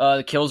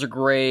 The kills are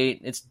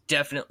great. It's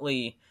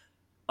definitely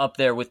up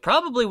there with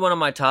probably one of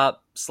my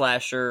top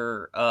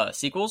slasher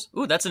sequels.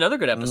 Ooh, that's another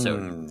good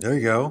episode. There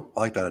you go. I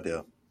like that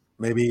idea.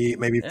 Maybe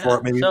for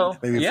a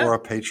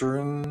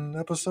Patreon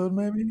episode,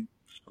 maybe.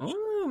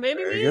 Ooh,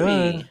 maybe.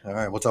 Good. All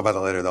right, we'll talk about that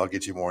later. I'll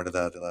get you more into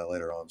that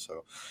later on.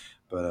 So,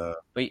 but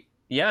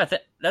yeah,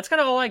 that's kind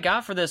of all I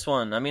got for this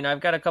one. I mean, I've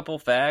got a couple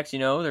facts.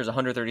 There's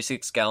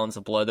 136 gallons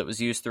of blood that was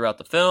used throughout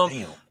the film.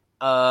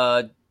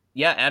 Damn.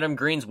 Adam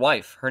Green's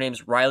wife, her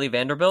name's Riley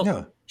Vanderbilt.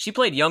 Yeah. She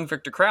played young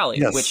Victor Crowley,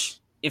 yes. Which,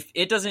 if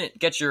it doesn't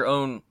get your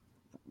own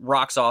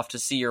rocks off to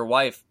see your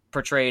wife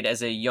portrayed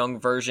as a young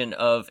version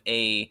of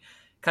a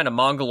kind of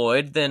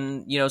mongoloid,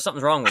 then,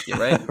 something's wrong with you,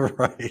 right?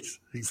 Right,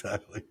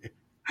 exactly.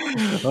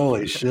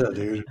 Holy shit,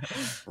 dude.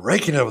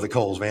 Raking over the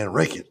coals, man.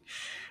 Rake it.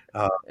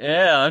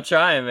 Yeah, I'm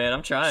trying, man.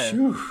 I'm trying.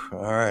 Whew.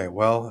 All right.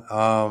 Well,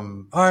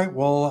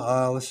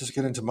 let's just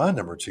get into my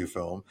number 2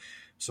 film.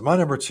 So my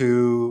number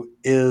 2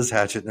 is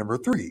Hatchet number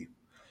 3.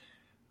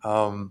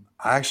 I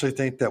actually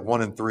think that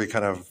 1 and 3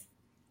 kind of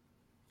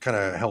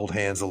held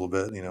hands a little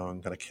bit,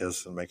 and kind of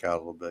kiss and make out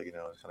a little bit,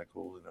 it's kind of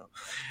cool,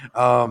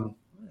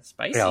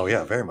 Spicy.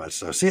 Yeah, very much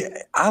so. See,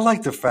 I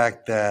like the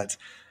fact that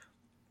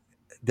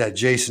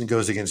Jason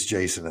goes against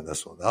Jason in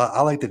this one.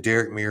 I like the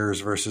Derek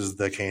Mears versus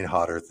the Kane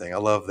Hodder thing. I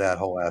love that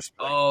whole aspect.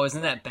 Oh,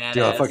 isn't that badass?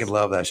 Yeah, I fucking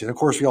love that shit. Of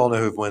course, we all know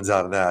who wins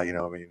out of that.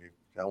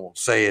 I won't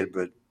say it,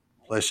 but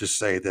let's just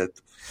say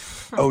that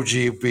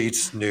OG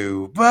beats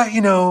new. But,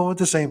 at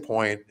the same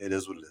point, it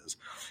is what it is.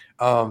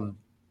 I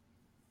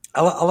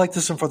like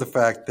this one for the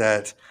fact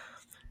that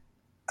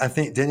I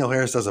think Danielle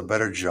Harris does a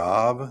better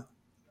job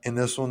in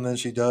this one than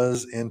she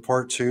does in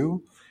part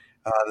 2.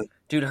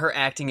 Dude, her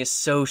acting is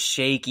so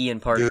shaky in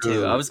part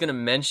 2. I was going to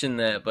mention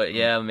that, but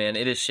yeah, man,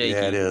 it is shaky.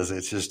 Yeah, it is.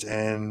 It's just,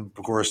 and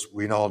of course,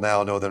 we all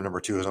now know that number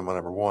 2 is my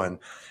number 1.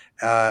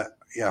 Her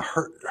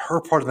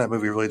part in that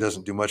movie really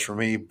doesn't do much for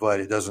me, but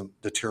it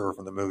doesn't deter her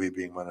from the movie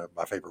being one of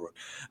my favorite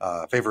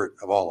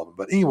of all of them.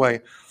 But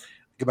anyway,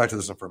 get back to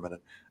this one for a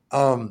minute.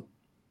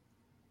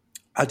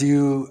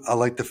 I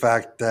like the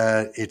fact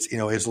that it's a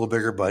little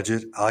bigger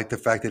budget. I like the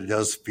fact that it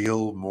does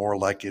feel more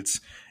like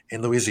it's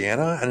in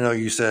Louisiana. I know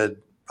you said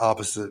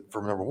opposite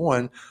from number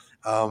 1,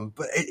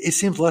 but it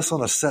seems less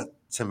on a set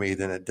to me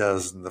than it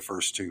does in the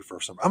first 2.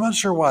 I'm not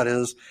sure why it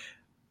is.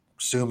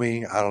 Sue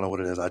me. I don't know what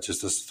it is.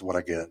 This is what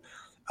I get.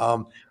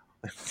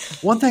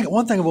 One thing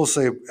I will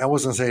say, I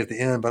wasn't going to say it at the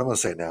end, but I'm going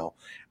to say it now.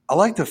 I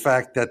like the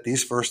fact that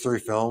these first 3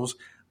 films,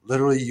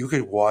 literally you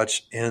could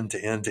watch end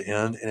to end to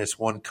end, and it's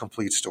one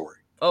complete story.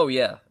 Oh,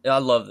 yeah. I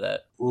love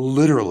that.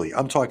 Literally.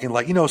 I'm talking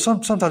like,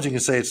 sometimes you can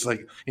say it's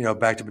like,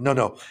 back to,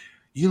 no.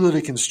 You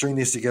literally can string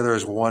these together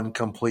as one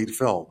complete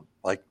film.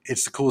 Like,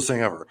 it's the coolest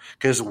thing ever.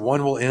 Because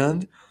one will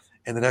end,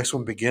 and the next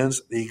one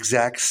begins the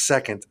exact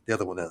second the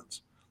other one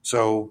ends.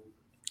 So,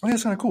 I think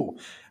it's kind of cool.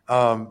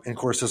 And, of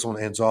course, this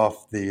one ends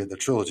off the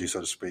trilogy,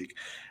 so to speak.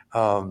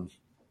 But,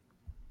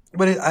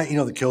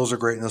 the kills are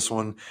great in this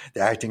one.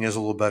 The acting is a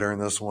little better in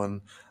this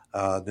one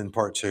than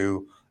part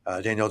 2.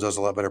 Danielle does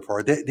a lot better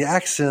part. The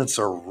accents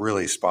are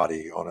really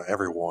spotty on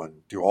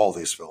everyone through all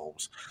these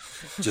films.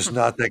 Just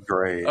not that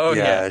great. Oh,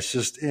 yeah. It's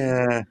just,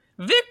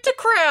 Victor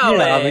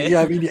Crowley.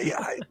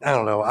 I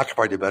don't know. I could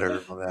probably do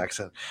better on the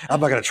accent. I'm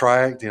not going to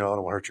try it. I don't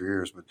want to hurt your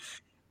ears, but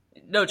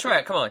No, try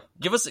it. Come on,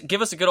 give us a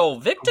good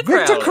old Victor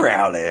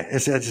Crowley.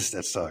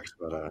 That sucks.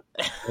 But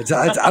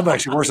I'm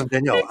actually worse than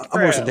Danielle.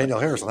 I'm worse than Danielle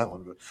Harris on that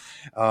one. But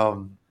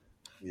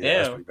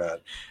that's pretty bad.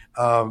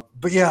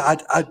 But yeah,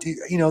 I do.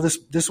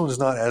 This one is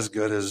not as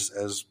good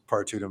as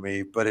part 2 to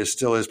me, but it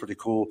still is pretty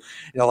cool.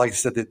 Like I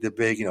said, the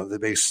big, the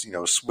base.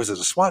 Was it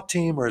a SWAT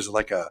team or is it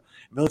like a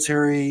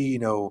military?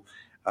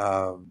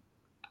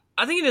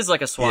 I think it is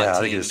like a SWAT team. Yeah,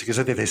 I think it is because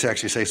I think they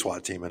actually say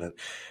SWAT team in it.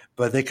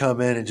 But they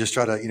come in and just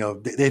try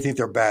to, they think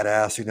they're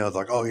badass. It's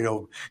like,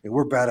 oh,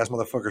 we're badass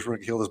motherfuckers. We're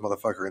gonna kill this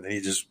motherfucker, and then he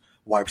just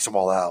wipes them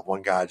all out.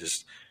 One guy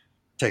just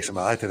takes them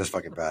out. I think that's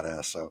fucking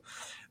badass. So,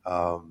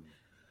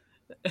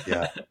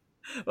 yeah.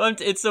 Well,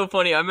 it's so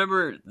funny. I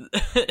remember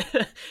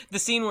the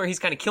scene where he's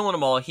kind of killing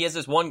them all. He has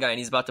this one guy, and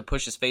he's about to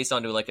push his face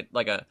onto like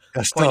a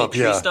stump,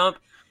 tree stump.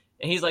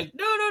 And he's like,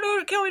 no,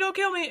 don't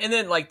kill me. And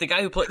then, like, the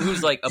guy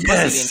who's, like, a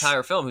pussy the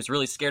entire film, who's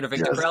really scared of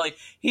Victor Crowley,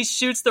 he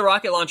shoots the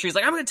rocket launcher. He's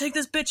like, I'm going to take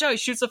this bitch out. He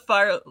shoots a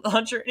fire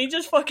launcher, and he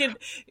just fucking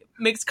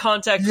makes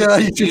contact with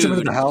the dude. Him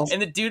into the house.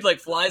 And the dude, like,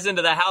 flies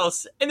into the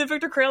house. And then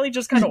Victor Crowley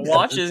just kind of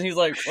watches, and he's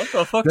like, what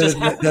the fuck just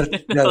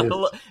happened?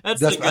 I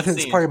think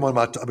it's probably one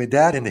of my,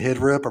 that and the head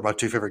rip are my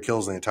 2 favorite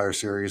kills in the entire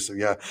series. So,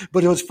 yeah.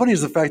 But what's funny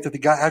is the fact that the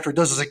guy, after it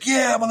does, is like,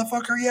 yeah,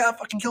 motherfucker, yeah, I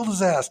fucking killed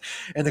his ass.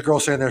 And the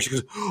girl standing there, she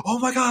goes, oh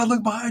my God,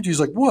 look behind you. He's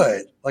like, what?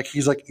 Like,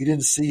 he's like, you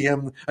didn't see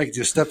him. Like,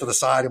 just step to the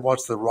side and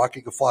watch the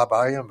rocket go fly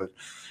by him. But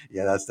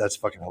yeah, that's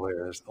fucking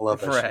hilarious. I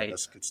love that shit.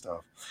 That's good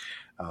stuff.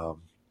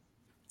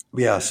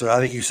 Yeah, so I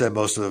think you said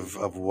most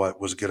of what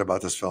was good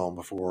about this film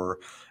before.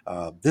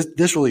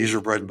 This really is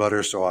your bread and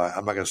butter, so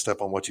I'm not going to step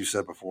on what you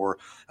said before.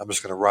 I'm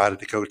just going to ride at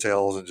the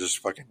coattails and just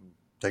fucking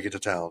take it to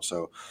town.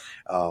 So,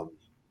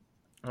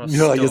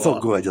 you're so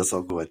good. You're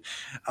so good.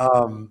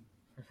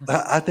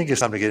 I think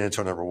it's time to get into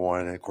our number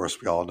one. And of course,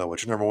 we all know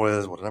what your number one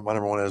is, what my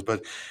number one is.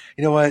 But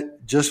you know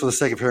what? Just for the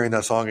sake of hearing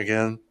that song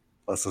again,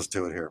 let's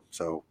do it here.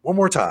 So one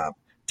more time.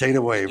 Take it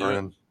away,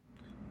 Vernon.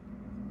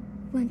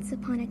 Once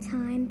upon a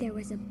time, there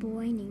was a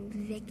boy named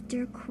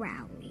Victor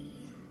Crowley.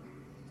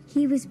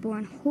 He was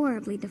born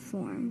horribly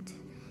deformed,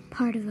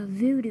 part of a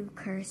voodoo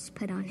curse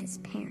put on his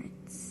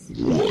parents.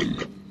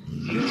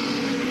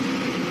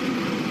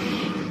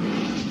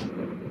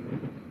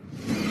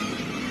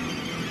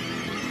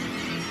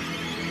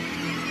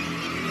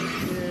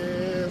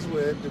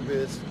 With the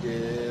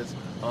biscuits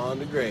on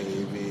the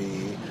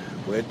gravy,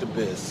 with the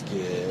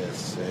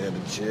biscuits and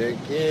the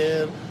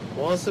chicken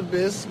wants a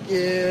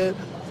biscuit,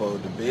 for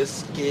the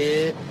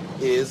biscuit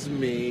is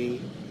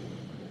me.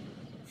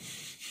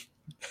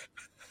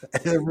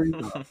 Every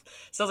time.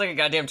 Sounds like a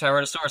goddamn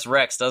Tyrannosaurus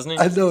Rex, doesn't he?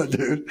 I know it,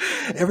 dude.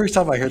 Every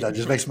time I hear that, it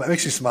just makes me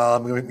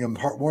smile.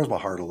 Warms my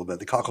heart a little bit.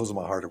 The cockles of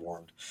my heart are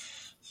warmed.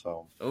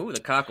 So,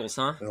 the cockles,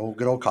 huh?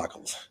 Good old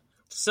cockles.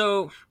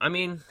 So, I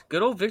mean,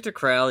 good old Victor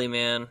Crowley,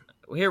 man.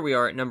 Here we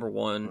are at number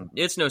one.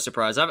 It's no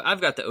surprise.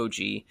 I've got the OG.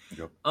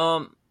 Yep.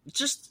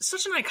 Just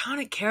such an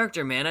iconic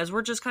character, man. As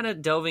we're just kind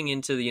of delving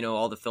into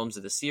all the films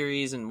of the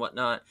series and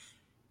whatnot,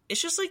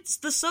 it's just like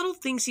the subtle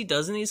things he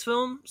does in these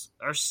films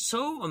are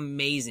so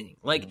amazing.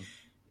 Like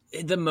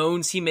the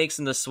moans he makes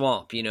in the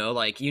swamp.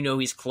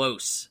 He's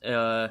close.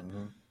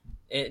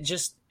 It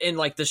just and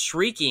like the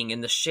shrieking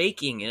and the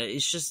shaking, and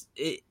it's just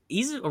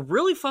he's a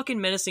really fucking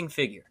menacing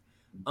figure.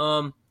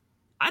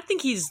 I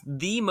think he's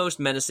the most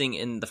menacing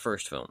in the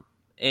first film.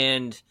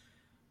 And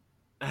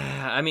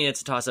I mean,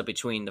 it's a toss up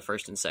between the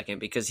first and second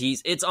because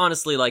it's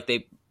honestly like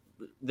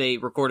they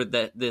recorded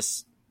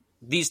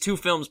these 2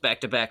 films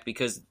back to back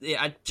because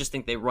I just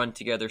think they run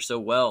together so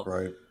well.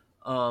 Right.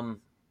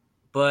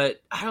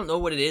 But I don't know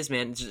what it is,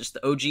 man. It's just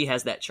the OG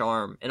has that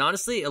charm. And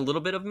honestly, a little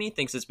bit of me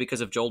thinks it's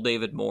because of Joel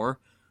David Moore,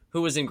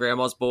 who was in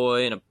Grandma's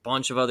Boy and a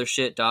bunch of other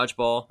shit,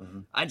 Dodgeball. Mm-hmm.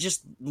 I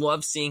just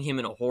love seeing him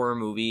in a horror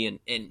movie and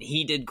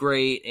he did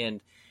great.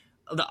 And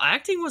the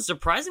acting was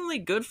surprisingly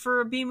good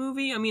for a B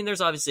movie. I mean, there's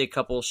obviously a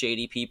couple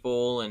shady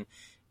people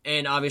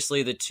and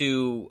obviously the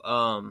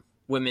 2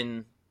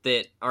 women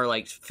that are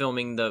like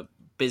filming the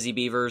Busy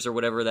Beavers or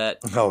whatever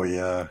that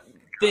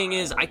thing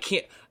is. I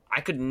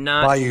could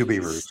not Bayou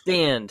Beavers.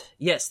 stand.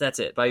 Yes, that's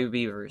it. Bayou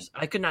Beavers.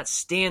 I could not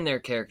stand their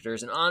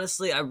characters. And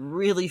honestly, I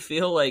really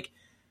feel like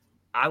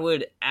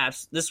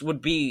this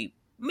would be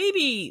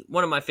maybe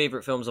one of my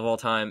favorite films of all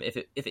time if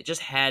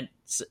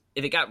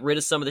it got rid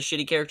of some of the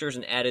shitty characters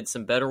and added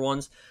some better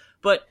ones.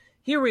 But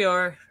here we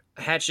are,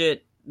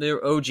 Hatchet,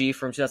 the OG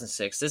from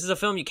 2006. This is a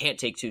film you can't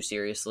take too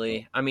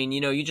seriously. I mean,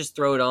 you just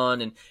throw it on,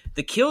 and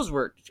the kills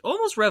were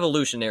almost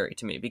revolutionary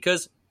to me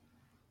because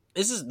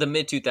this is the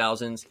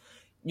mid-2000s.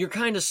 You're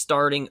kind of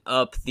starting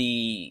up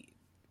the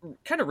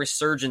kind of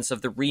resurgence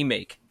of the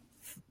remake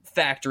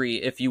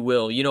factory, if you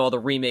will. All the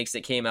remakes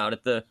that came out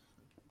at the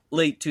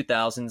late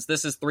 2000s.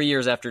 This is 3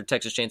 years after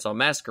Texas Chainsaw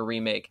Massacre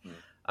remake.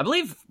 I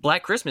believe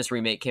Black Christmas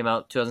remake came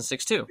out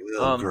 2006 too.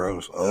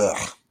 Gross. Ugh.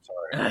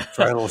 Sorry.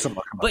 Try a little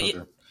something.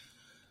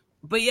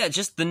 But yeah,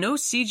 just the no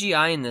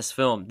CGI in this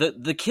film.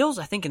 The kills,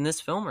 I think, in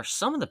this film are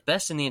some of the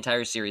best in the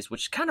entire series,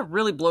 which kind of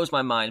really blows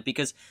my mind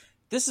because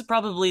this is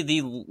probably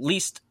the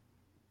least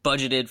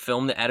budgeted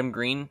film that Adam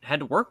Green had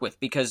to work with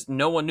because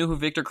no one knew who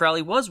Victor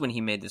Crowley was when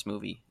he made this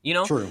movie. You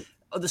know, True.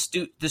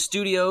 The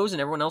studios and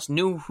everyone else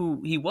knew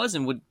who he was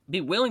and would be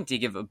willing to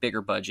give a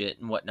bigger budget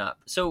and whatnot.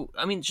 So,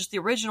 I mean, just the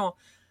original,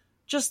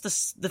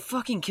 just the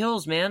fucking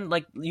kills, man.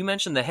 Like you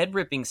mentioned, the head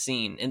ripping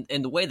scene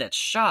and the way that's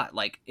shot,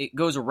 like it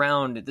goes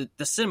around.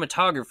 The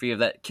cinematography of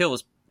that kill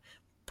is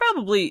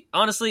probably,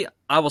 honestly,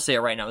 I will say it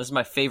right now, this is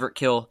my favorite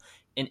kill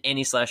in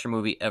any slasher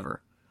movie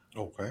ever.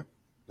 Okay,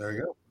 there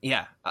you go.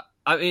 Yeah,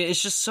 I mean,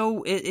 it's just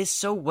so it is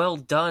so well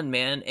done,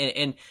 man,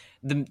 and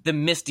the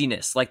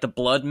mistiness, like the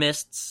blood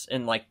mists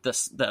and like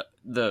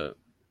the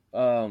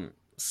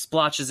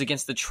splotches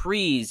against the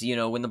trees, you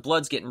know, when the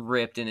blood's getting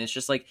ripped, and it's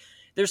just like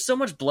there's so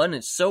much blood and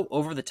it's so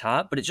over the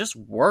top, but it just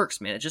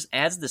works, man. It just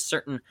adds this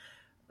certain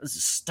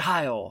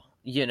style,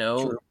 you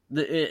know.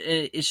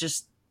 It's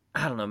just,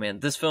 I don't know, man.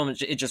 This film,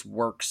 it just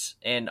works,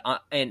 and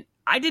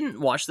I didn't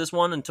watch this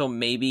one until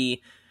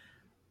maybe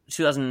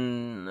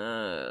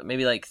 2000,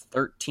 maybe like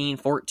 13,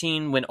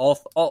 14, when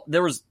all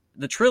there was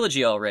the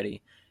trilogy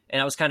already,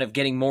 and I was kind of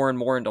getting more and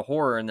more into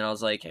horror, and then I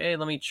was like, hey,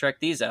 let me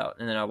check these out,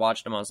 and then I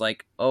watched them. I was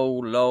like, oh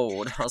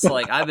Lord, I was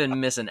like, I've been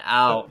missing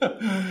out.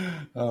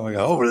 Oh my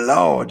God, oh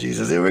Lord,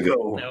 Jesus, here we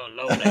go. Oh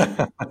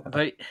Lord.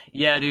 But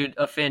yeah, dude,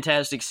 a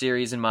fantastic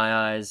series in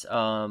my eyes.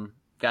 I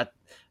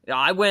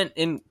went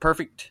in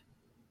perfect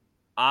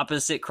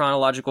opposite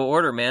chronological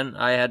order, man.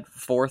 I had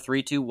 4,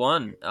 3, 2,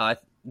 1. I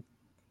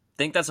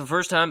think that's the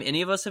first time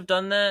any of us have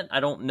done that. I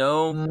don't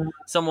know.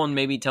 Someone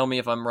maybe tell me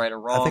if I'm right or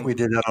wrong. I think we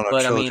did that on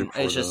our trilogy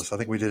before it's this. just I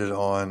think we did it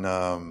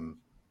on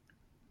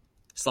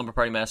Slumber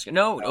Party Massacre.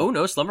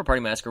 No, Slumber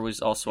Party Massacre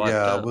was all swapped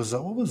up.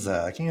 What was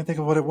that? I can't even think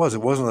of what it was.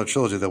 It wasn't the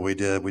trilogy that we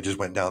did. We just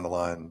went down the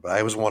line. But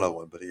I was one of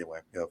them. But anyway,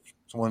 yeah, if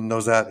someone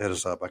knows that, hit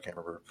us up. I can't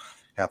remember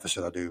half the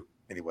shit I do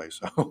anyway.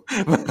 So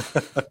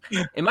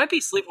it might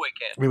be Sleepaway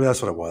Camp. Maybe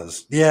that's what it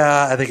was.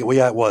 Yeah, I think it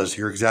was.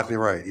 You're exactly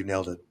right. You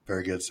nailed it.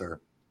 Very good, sir.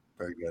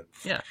 Very good.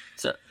 Yeah.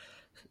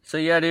 So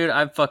yeah, dude,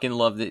 I fucking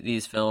love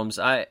these films.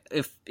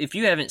 If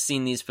you haven't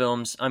seen these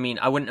films, I mean,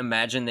 I wouldn't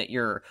imagine that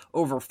you're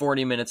over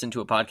 40 minutes into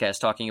a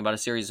podcast talking about a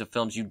series of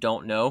films you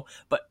don't know.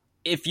 But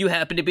if you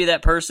happen to be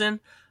that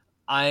person,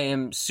 I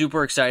am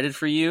super excited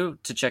for you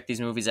to check these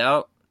movies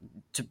out,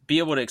 to be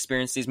able to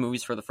experience these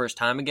movies for the first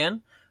time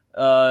again.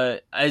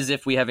 As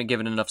if we haven't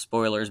given enough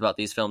spoilers about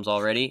these films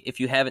already. If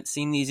you haven't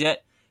seen these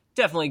yet,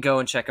 definitely go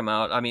and check them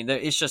out. I mean,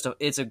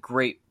 it's a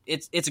great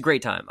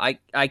time.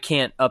 I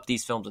can't up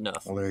these films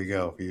enough. Well, there you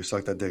go. You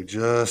sucked that dick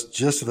just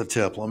to the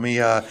tip. Let me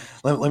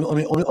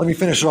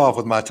finish it off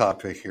with my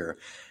top pick here.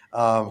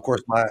 Of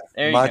course,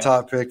 my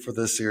top pick for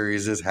this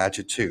series is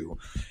Hatchet 2.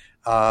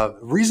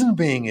 Reason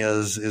being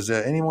is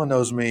that anyone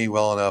knows me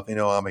well enough, you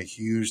know, I'm a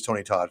huge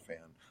Tony Todd fan.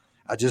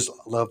 I just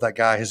love that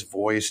guy. His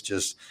voice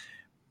just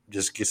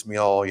gets me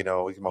all, you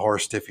know, my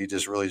horse stiffy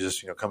just really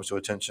just, you know, comes to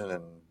attention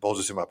and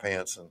bulges through my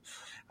pants. And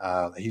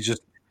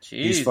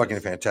he's fucking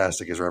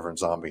fantastic as Reverend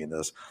Zombie in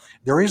this.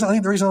 The reason I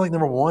like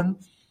number one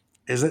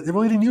is that they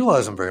really didn't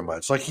utilize him very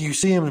much. Like you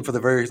see him for the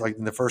very, like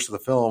in the first of the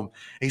film,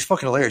 he's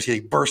fucking hilarious. He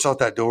bursts out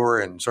that door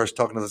and starts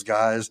talking to those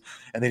guys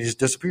and then he just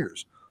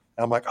disappears.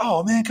 And I'm like,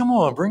 oh man, come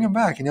on, bring him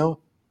back. You know,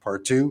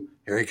 part 2,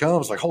 here he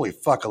comes. Like, holy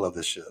fuck, I love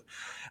this shit.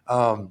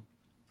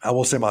 I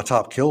will say my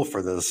top kill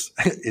for this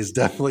is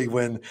definitely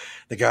when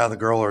the guy and the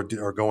girl are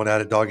going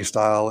at it doggy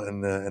style in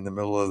the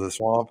middle of the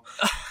swamp,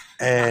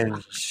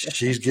 and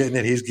she's getting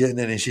it, he's getting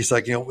it, and she's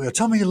like, you know,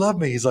 tell me you love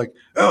me. He's like,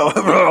 oh,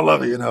 I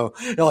love you, you know,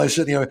 all that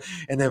shit, you know,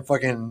 and then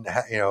fucking,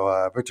 you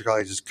know, Victor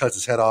Crowley just cuts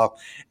his head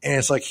off, and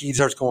it's like he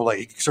starts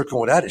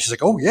going at it. She's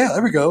like, oh yeah,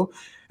 there we go.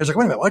 It's like,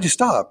 wait a minute, why'd you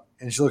stop?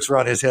 And she looks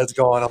around, his head's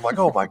gone. I'm like,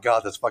 oh my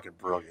God, that's fucking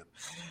brilliant.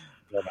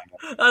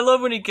 I love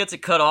when he gets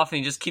it cut off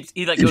and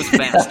he like goes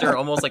faster,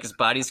 almost like his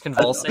body's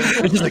convulsing.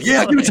 He's like,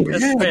 yeah, give it to me.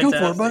 Yeah, go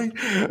for it, buddy.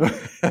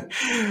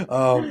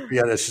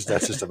 Yeah, that's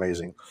just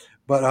amazing.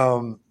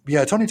 But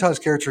yeah, Tony Todd's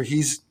character,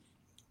 he's,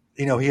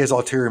 you know, he has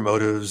ulterior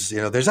motives. You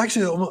know, there's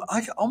actually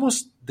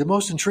almost the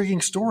most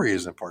intriguing story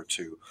is in part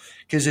 2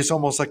 because it's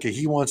almost like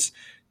he wants,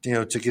 you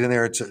know, to get in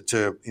there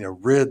to you know,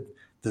 rid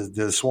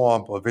the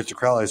swamp of Victor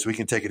Crowley so we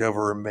can take it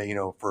over and, you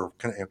know, for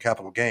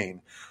capital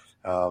gain.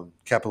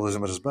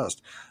 Capitalism at its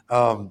best.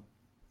 But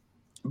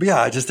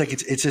yeah, I just think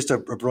it's just a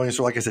brilliant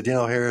story. Like I said,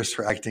 Danielle Harris,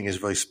 her acting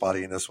is really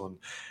spotty in this one.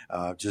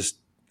 Just,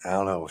 I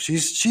don't know.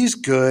 She's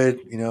good,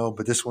 you know,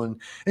 but this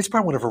one, it's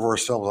probably one of her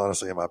worst films,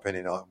 honestly, in my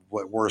opinion.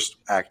 Worst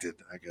acted,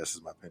 I guess,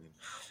 is my opinion.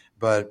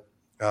 But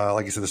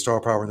like I said, the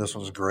star power in this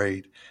one's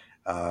great.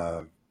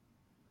 But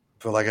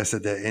like I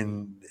said,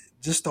 in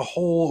just the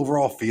whole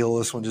overall feel,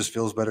 this one just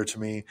feels better to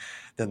me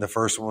than the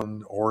first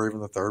one or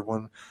even the third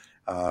one.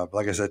 But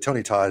like I said,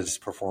 Tony Todd's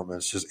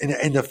performance just,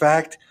 and the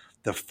fact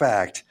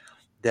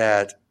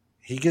that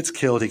he gets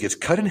killed, he gets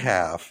cut in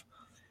half,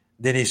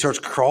 then he starts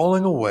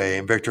crawling away,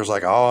 and Victor's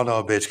like, "Oh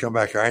no, bitch, come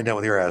back here! I ain't done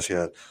with your ass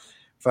yet."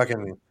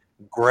 Fucking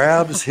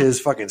grabs his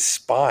fucking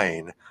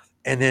spine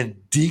and then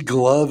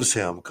degloves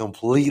him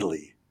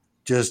completely.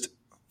 Just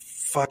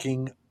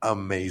fucking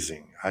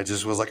amazing. I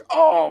just was like,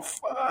 oh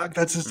fuck,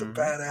 that's just a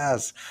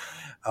badass.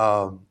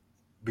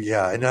 But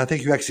yeah, and I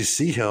think you actually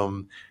see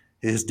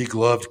his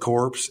degloved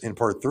corpse in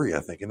part 3. I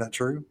think, isn't that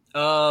true?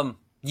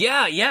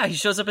 Yeah, he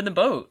shows up in the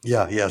boat.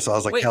 Yeah. So I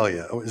was like, Wait. hell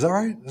yeah. Oh, is that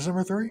right? Is that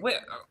number 3? Wait,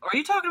 are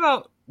you talking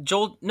about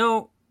Joel?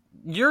 No,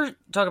 you're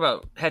talking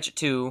about Hatchet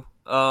 2.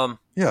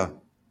 Yeah.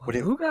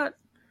 Who got?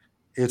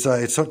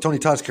 It's Tony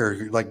Todd's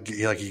character. Like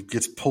he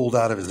gets pulled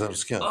out of his own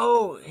skin.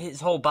 Oh,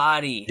 his whole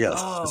body. Yes,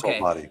 oh, his okay.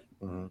 whole body.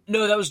 Mm-hmm.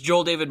 No, that was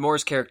Joel David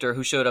Moore's character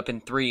who showed up in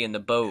 3 in the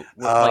boat,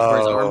 where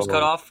his arms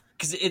cut off.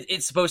 Because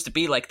it's supposed to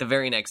be like the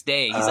very next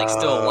day. He's like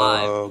still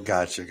alive. Oh,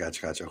 gotcha.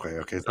 Okay.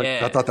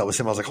 Yeah. I thought that was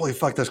him. I was like, holy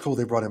fuck, that's cool.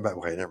 They brought him back.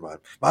 Okay, never mind.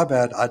 My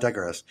bad. I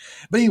digress.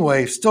 But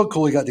anyway, still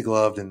cool. He got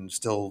degloved and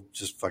still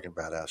just fucking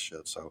badass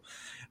shit. So,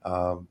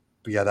 but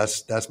yeah,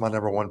 that's my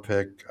number 1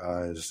 pick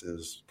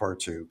is part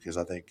 2, because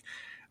I think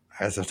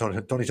as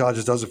Tony Todd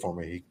just does it for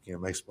me. He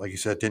makes, like you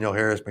said, Danielle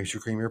Harris makes you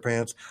cream your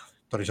pants.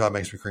 Tony Todd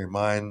makes me cream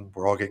mine.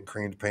 We're all getting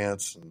creamed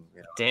pants. And,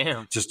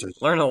 Damn. Just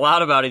learn a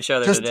lot about each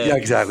other today. Yeah,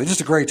 exactly.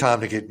 Just a great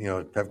time to get,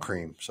 have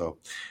cream. So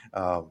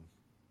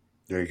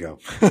there you go.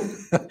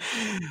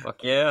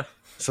 Fuck yeah.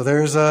 So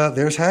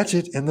there's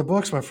Hatchet in the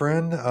books, my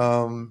friend.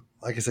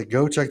 Like I said,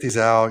 go check these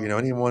out.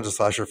 Anyone who's a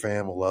slasher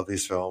fan will love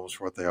these films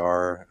for what they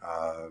are.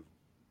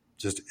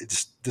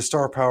 It's the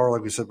star power,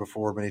 like we said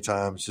before many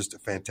times, just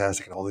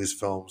fantastic in all these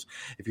films.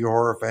 If you're a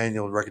horror fan,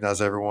 you'll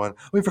recognize everyone.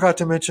 We forgot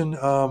to mention,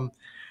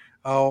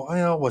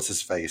 what's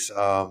his face?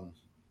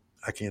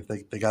 I can't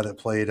think. The guy that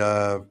played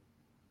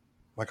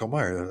Michael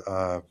Myers.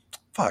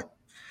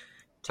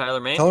 Tyler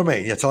Mane? Tyler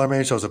Mane. Yeah, Tyler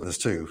Mane shows up in this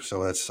too.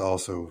 So that's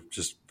also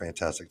just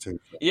fantastic too.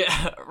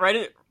 Yeah,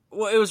 it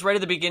was right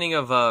at the beginning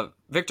of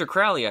Victor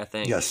Crowley, I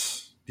think.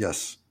 Yes.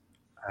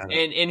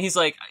 And he's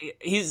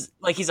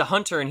a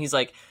hunter, and he's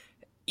like,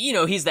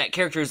 he's that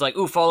character who's like,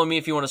 ooh, follow me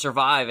if you want to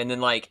survive. And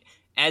then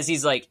as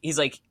he's like,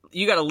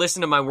 you got to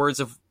listen to my words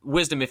of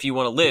wisdom if you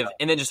want to live.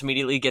 And then just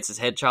immediately gets his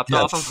head chopped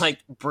off. I'm like,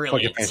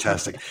 brilliant. Fucking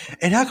fantastic.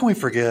 And how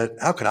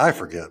can I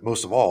forget,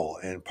 most of all,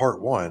 in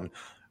part 1,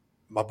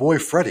 my boy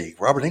Freddy,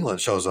 Robert Englund,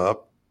 shows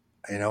up,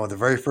 in the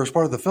very first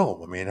part of the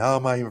film. I mean, how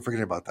am I even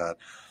forgetting about that?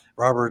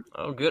 Robert,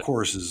 of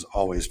course, is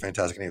always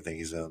fantastic in anything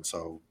he's in.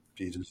 So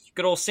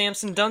good old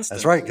Samson Dunstan.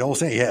 That's right. Good old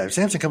Samson. Yeah,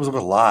 Samson comes up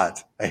with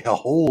a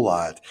whole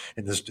lot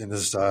in this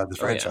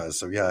franchise. Yeah.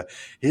 So yeah,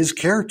 his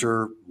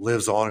character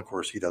lives on. Of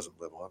course, he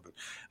doesn't live on, but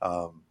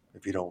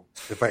if you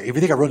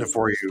think I ruined it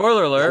for you,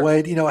 spoiler alert.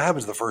 Wait, it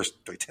happens in the first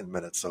 10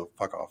 minutes, so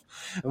fuck off.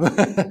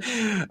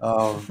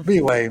 But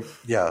anyway,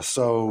 yeah.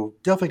 So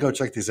definitely go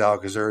check these out,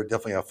 because they're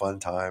definitely a fun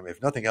time.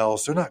 If nothing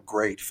else, they're not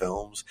great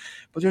films,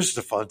 but they're just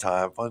a fun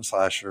time, fun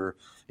slasher.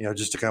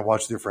 Just to kind of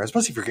watch with your friends,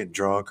 especially if you're getting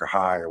drunk or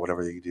high or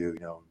whatever you do.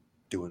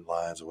 Doing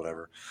lines or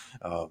whatever.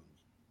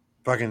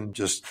 Fucking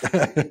just,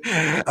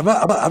 I'm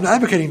not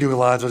advocating doing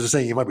lines. I was just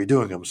saying you might be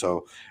doing them.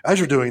 So as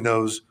you're doing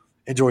those,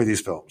 enjoy these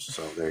films.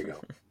 So there you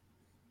go.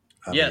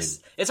 Yes,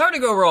 it's hard to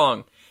go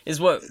wrong, is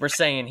what we're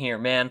saying here,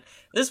 man.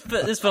 This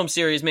film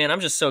series, man, I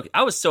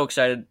was so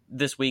excited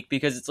this week,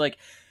 because it's like,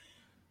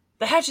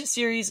 the Hatchet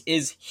series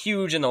is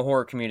huge in the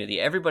horror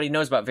community. Everybody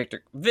knows about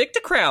Victor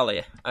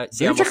Crowley.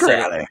 Victor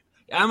Crowley.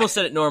 I almost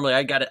said it normally.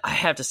 I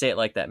have to say it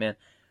like that, man.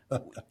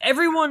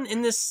 Everyone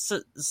in this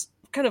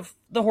kind of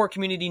the horror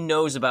community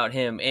knows about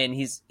him, and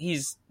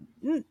he's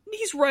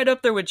right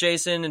up there with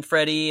Jason and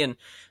Freddy and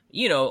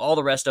all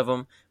the rest of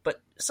them.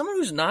 But someone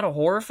who's not a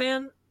horror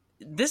fan,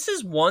 this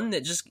is one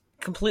that just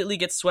completely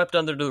gets swept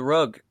under the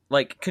rug,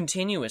 like,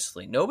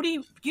 continuously.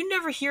 You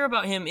never hear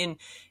about him in,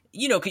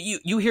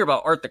 you hear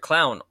about Art the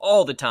Clown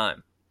all the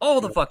time, all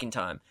the fucking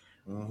time,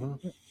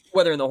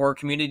 whether in the horror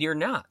community or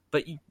not.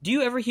 But do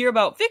you ever hear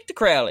about Victor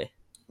Crowley?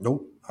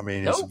 Nope. I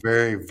mean, it's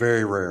very,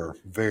 very rare.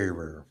 Very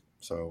rare.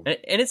 So,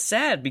 and it's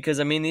sad, because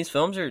these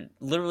films are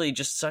literally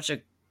just such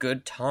a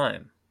good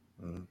time.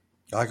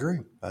 I agree.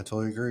 I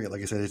totally agree.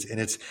 Like I said,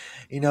 it's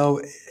I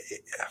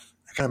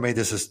kind of made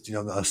this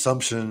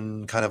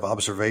assumption, kind of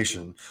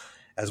observation,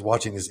 as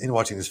watching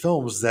these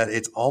films, that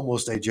it's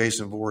almost a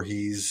Jason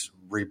Voorhees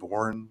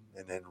reborn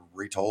and then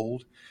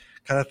retold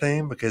kind of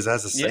thing, because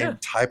that's the same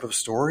type of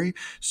story.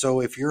 So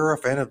if you're a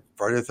fan of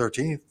Friday the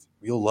 13th,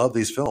 you'll love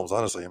these films,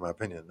 honestly, in my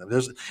opinion.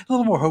 There's a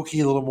little more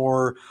hokey, a little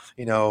more,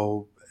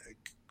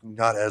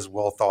 not as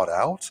well thought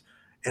out.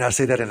 And I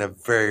say that in a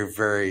very,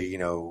 very,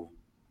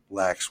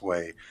 lax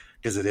way,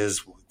 because it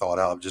is thought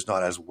out, just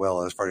not as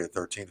well as Friday the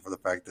 13th, for the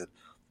fact that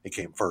it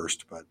came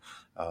first. But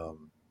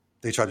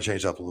they tried to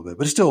change it up a little bit.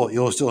 But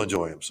you'll still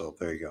enjoy them. So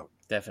there you go.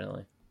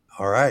 Definitely.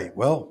 All right.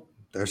 Well,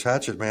 there's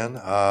Hatchet, man.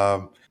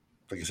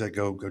 Like I said,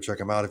 go check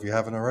them out if you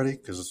haven't already,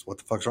 because it's what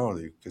the fuck's wrong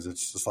with you? Because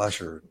it's a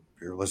slasher.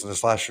 You're listening to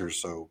slashers,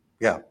 so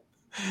yeah.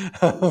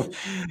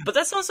 But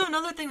that's also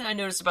another thing that I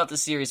noticed about the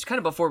series, kind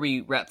of before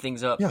we wrap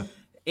things up,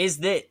 is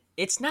that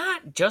it's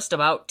not just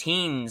about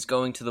teens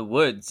going to the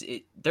woods.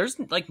 There's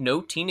like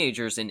no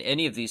teenagers in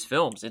any of these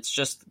films. It's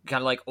just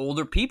kind of like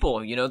older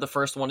people. You know, the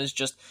first one is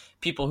just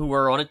people who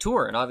are on a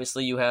tour. And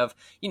obviously you have,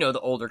 you know, the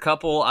older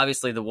couple,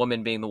 obviously the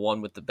woman being the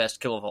one with the best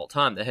kill of all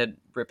time, the head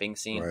ripping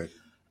scene. Right.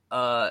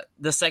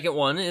 The second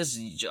one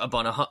is a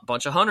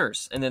bunch of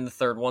hunters. And then the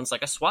third one's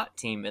like a SWAT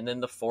team. And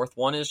then the fourth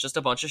one is just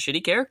a bunch of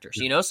shitty characters,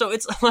 you know? So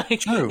it's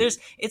like,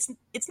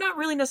 it's not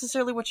really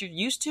necessarily what you're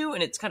used to.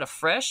 And it's kind of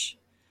fresh.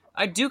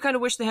 I do kind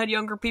of wish they had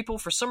younger people.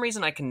 For some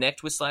reason, I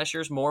connect with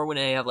slashers more when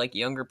they have like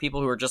younger people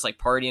who are just like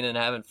partying and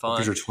having fun.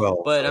 Because you're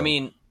 12. But so. I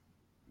mean,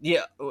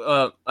 yeah,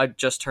 I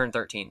just turned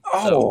 13.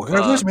 Oh, so,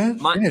 congratulations, man!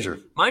 Teenager.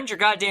 Mind your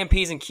goddamn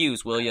P's and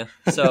Q's, will you?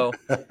 So.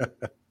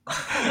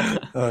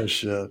 Oh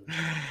shit!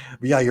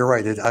 But yeah, you're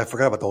right. I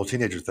forgot about the whole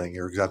teenager thing.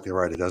 You're exactly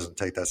right. It doesn't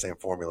take that same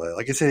formula.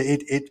 Like I said,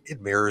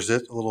 it mirrors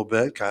it a little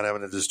bit, kind of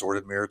in a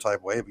distorted mirror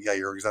type way. But yeah,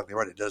 you're exactly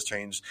right. It does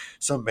change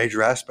some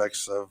major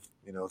aspects of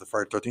the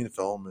Friday the 13th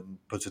film and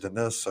puts it in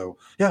this. So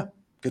yeah,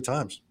 good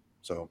times.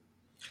 So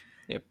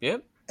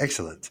yep.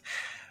 Excellent.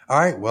 All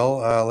right,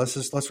 well,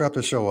 let's wrap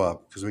this show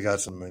up because we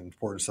got some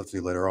important stuff to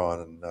do later on,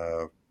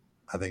 and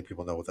I think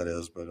people know what that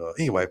is. But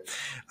anyway,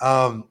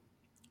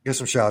 get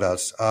some shout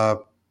outs.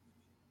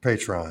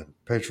 Patreon,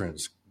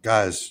 patrons,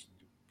 guys,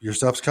 your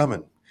stuff's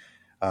coming.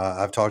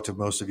 I've talked to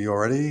most of you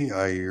already.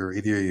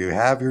 Either you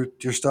have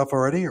your stuff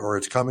already or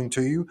it's coming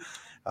to you.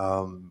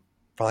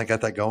 Finally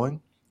got that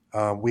going.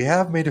 We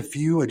have made a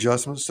few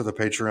adjustments to the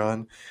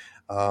Patreon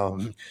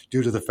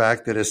due to the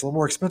fact that it's a little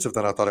more expensive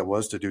than I thought it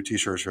was to do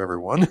T-shirts for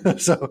everyone.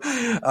 So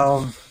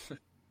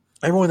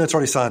everyone that's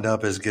already signed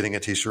up is getting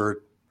a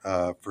T-shirt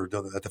at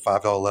the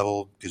 $5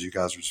 level because you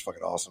guys are just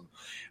fucking awesome.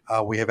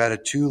 We have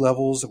added 2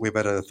 levels. We've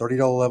added a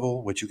 $30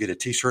 level, which you get a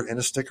T-shirt and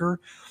a sticker,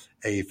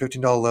 a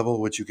 $15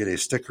 level, which you get a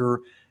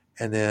sticker,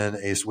 and then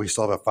we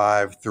still have a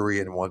 $5,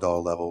 $3, and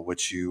 $1 level,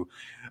 which you,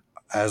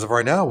 as of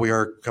right now, we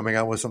are coming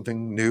out with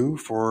something new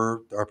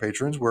for our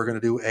patrons. We're going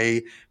to do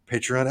a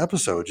Patreon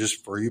episode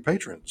just for you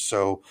patrons.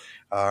 So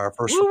our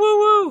first,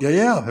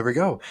 yeah, there we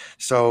go.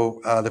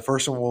 So the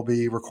first one we'll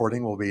be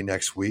recording will be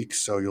next week.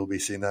 So you'll be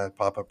seeing that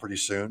pop up pretty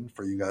soon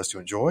for you guys to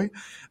enjoy.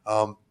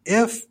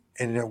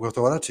 And we'll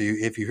throw it out to you.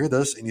 If you hear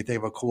this and you think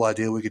of a cool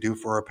idea we could do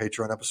for our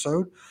Patreon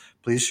episode,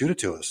 please shoot it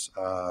to us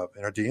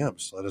in our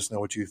DMs. Let us know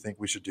what you think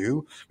we should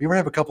do. We might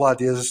have a couple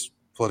ideas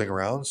floating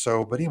around.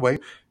 So, but anyway,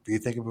 if you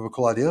think of a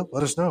cool idea,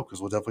 let us know because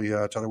we'll definitely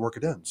try to work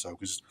it in. So,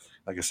 because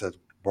like I said,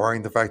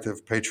 barring the fact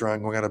of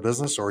Patreon going out of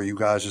business or you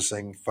guys just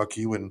saying fuck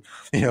you and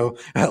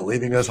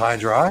leaving us high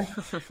and dry,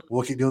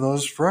 we'll keep doing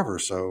those forever.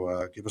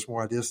 So, give us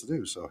more ideas to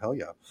do. So, hell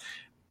yeah.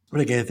 But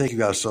again, thank you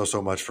guys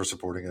so much for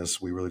supporting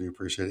us. We really do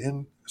appreciate it.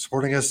 And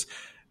supporting us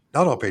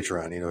not on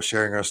Patreon,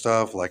 sharing our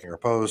stuff, liking our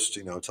posts,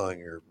 telling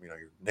your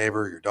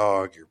neighbor, your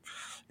dog,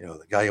 the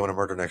guy you want to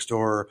murder next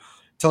door.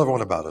 Tell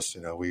everyone about us.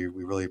 We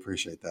really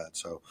appreciate that.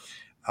 So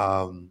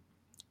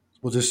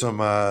we'll do some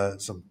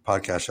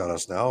podcast shout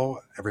outs now.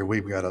 Every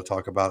week we got to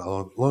talk about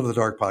Alone in the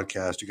Dark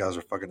podcast. You guys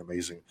are fucking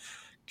amazing.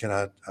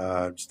 Cannot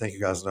just thank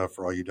you guys enough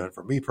for all you've done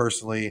for me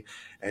personally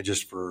and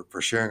just for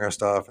sharing our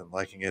stuff and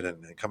liking it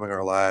and coming in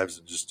our lives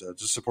and just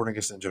supporting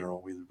us in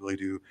general. We really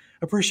do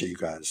appreciate you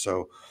guys.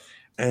 So,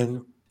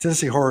 and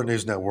Tennessee Horror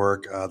News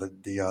Network,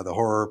 the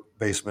Horror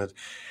Basement,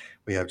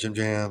 we have Jim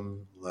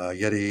Jam,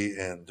 Yeti,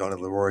 and Donna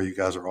Leroy. You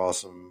guys are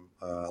awesome,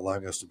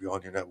 allowing us to be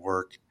on your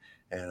network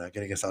and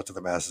getting us out to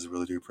the masses. We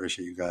really do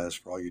appreciate you guys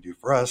for all you do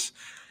for us.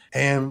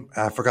 And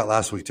I forgot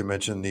last week to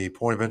mention the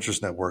Point of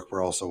Interest Network.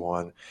 We're also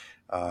on.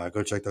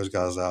 Go check those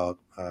guys out.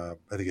 I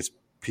think it's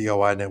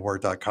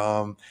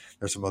poinetwork.com.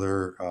 There's some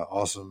other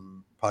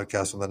awesome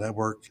podcasts on the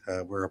network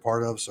we're a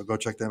part of, so go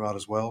check them out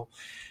as well.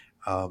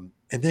 And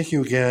thank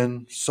you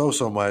again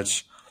so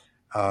much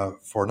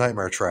for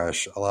Nightmare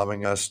Trash,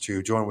 allowing us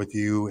to join with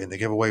you in the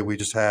giveaway we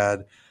just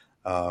had.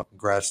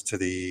 Congrats to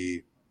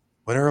the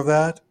winner of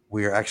that.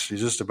 We are actually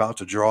just about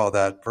to draw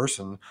that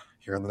person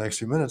here in the next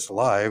few minutes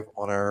live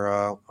on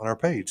our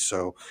page.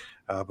 So,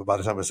 but by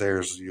the time this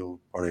airs, you'll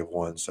already have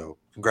won. So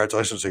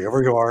congratulations to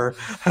whoever you are.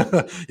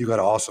 You got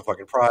an awesome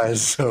fucking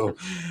prize. So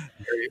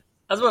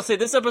I was about to say,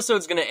 this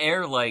episode's going to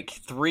air like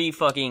 3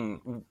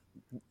 fucking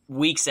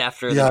weeks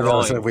after the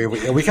drawing. So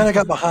we kind of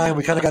got behind.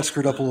 We kind of got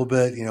screwed up a little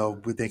bit.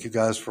 We thank you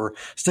guys for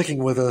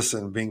sticking with us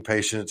and being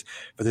patient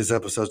for these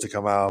episodes to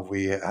come out.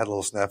 We had a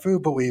little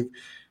snafu, but we've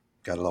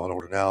got it all in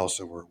order now.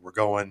 So we're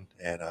going.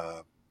 And,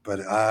 but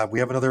we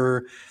have I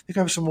think I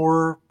have some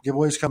more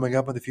giveaways coming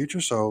up in the future,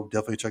 so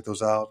definitely check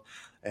those out.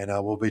 And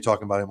we'll be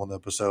talking about them on the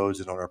episodes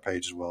and on our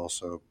page as well,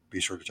 so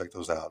be sure to check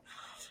those out.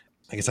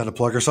 I think it's time to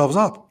plug ourselves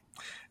up,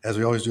 as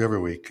we always do every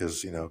week,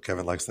 because,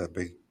 Kevin likes that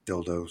big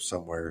dildo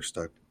somewhere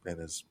stuck in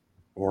his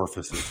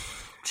orifices.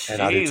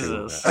 And I do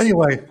too.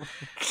 Anyway,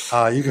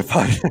 you can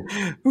find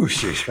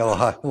got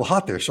a little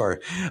hot there, sorry.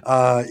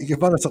 You can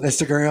find us on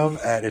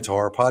Instagram at It's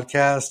Horror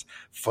Podcast.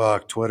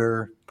 Fuck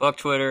Twitter.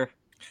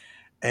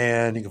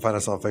 And you can find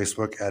us on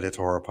Facebook at It's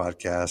Horror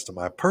Podcast. And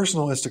my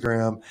personal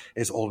Instagram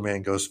is Old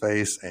Man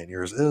Ghostface, and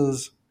yours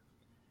is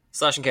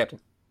Slashing Captain.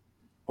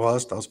 Well,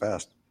 that was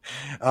fast.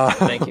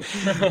 Thank you.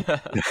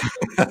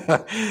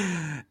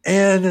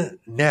 And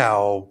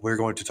now we're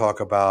going to talk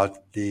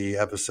about the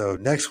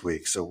episode next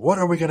week. So what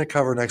are we going to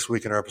cover next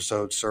week in our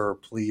episode, sir?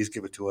 Please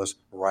give it to us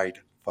right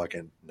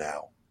fucking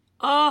now.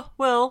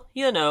 Well,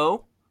 you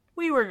know,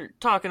 we were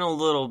talking a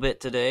little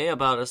bit today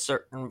about a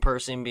certain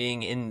person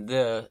being in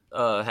the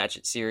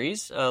Hatchet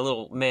series. A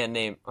little man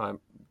named, I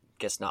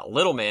guess not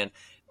little man,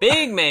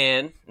 big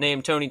man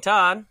named Tony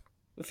Todd.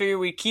 We figure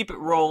we keep it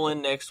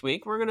rolling next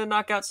week. We're going to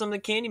knock out some of the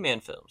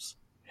Candyman films.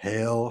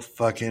 Hell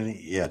fucking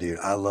yeah, dude.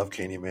 I love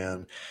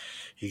Candyman.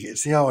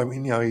 See how, I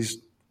mean, you know,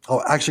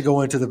 I'll actually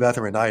go into the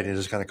bathroom at night and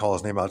just kind of call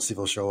his name out, see if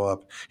he'll show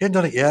up. He hadn't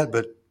done it yet,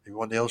 but maybe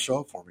one day he'll show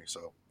up for me,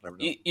 so never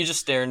know. You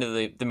just stare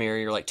into the mirror.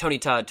 You're like, Tony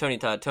Todd, Tony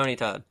Todd, Tony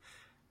Todd.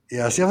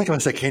 Yeah, see, I think when I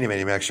say Candyman,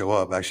 he may actually show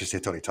up. I actually say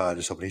Tony Todd,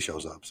 just hoping he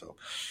shows up. So,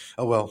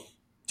 oh well.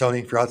 Tony,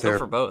 if you're out there. Go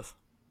for both.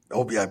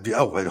 Oh, yeah.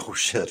 Oh, wait, oh,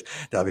 shit.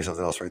 That'd be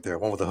something else right there.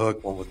 One with a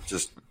hook, one with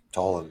just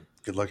tall and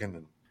good looking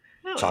and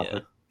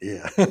chocolate.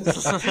 Yeah.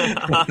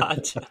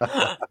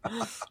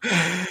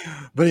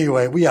 But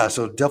anyway,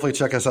 so definitely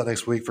check us out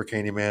next week for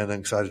Candyman.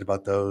 I'm excited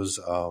about those.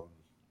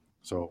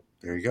 So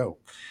there you go.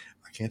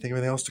 I can't think of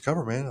anything else to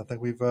cover, man. I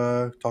think we've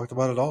talked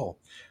about it all.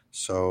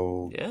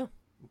 So yeah,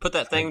 put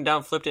that thing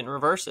down, flipped it, and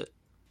reverse it.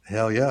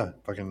 Hell yeah.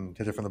 Fucking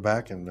hit it from the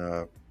back and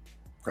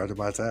grabbed it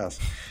by its ass.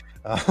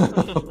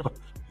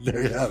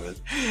 There you have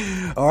it.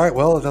 All right.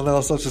 Well, nothing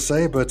else to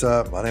say, but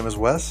my name is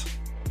Wes.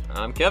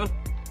 I'm Kevin.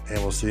 And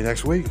we'll see you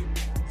next week.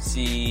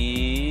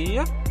 See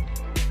ya.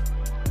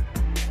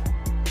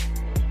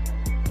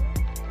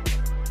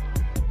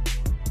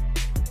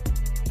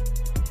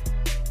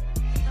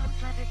 Don't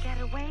let her get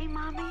away,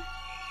 Mommy.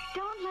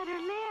 Don't let her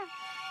live.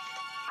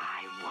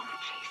 I won't,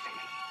 Jason.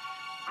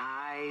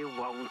 I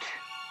won't.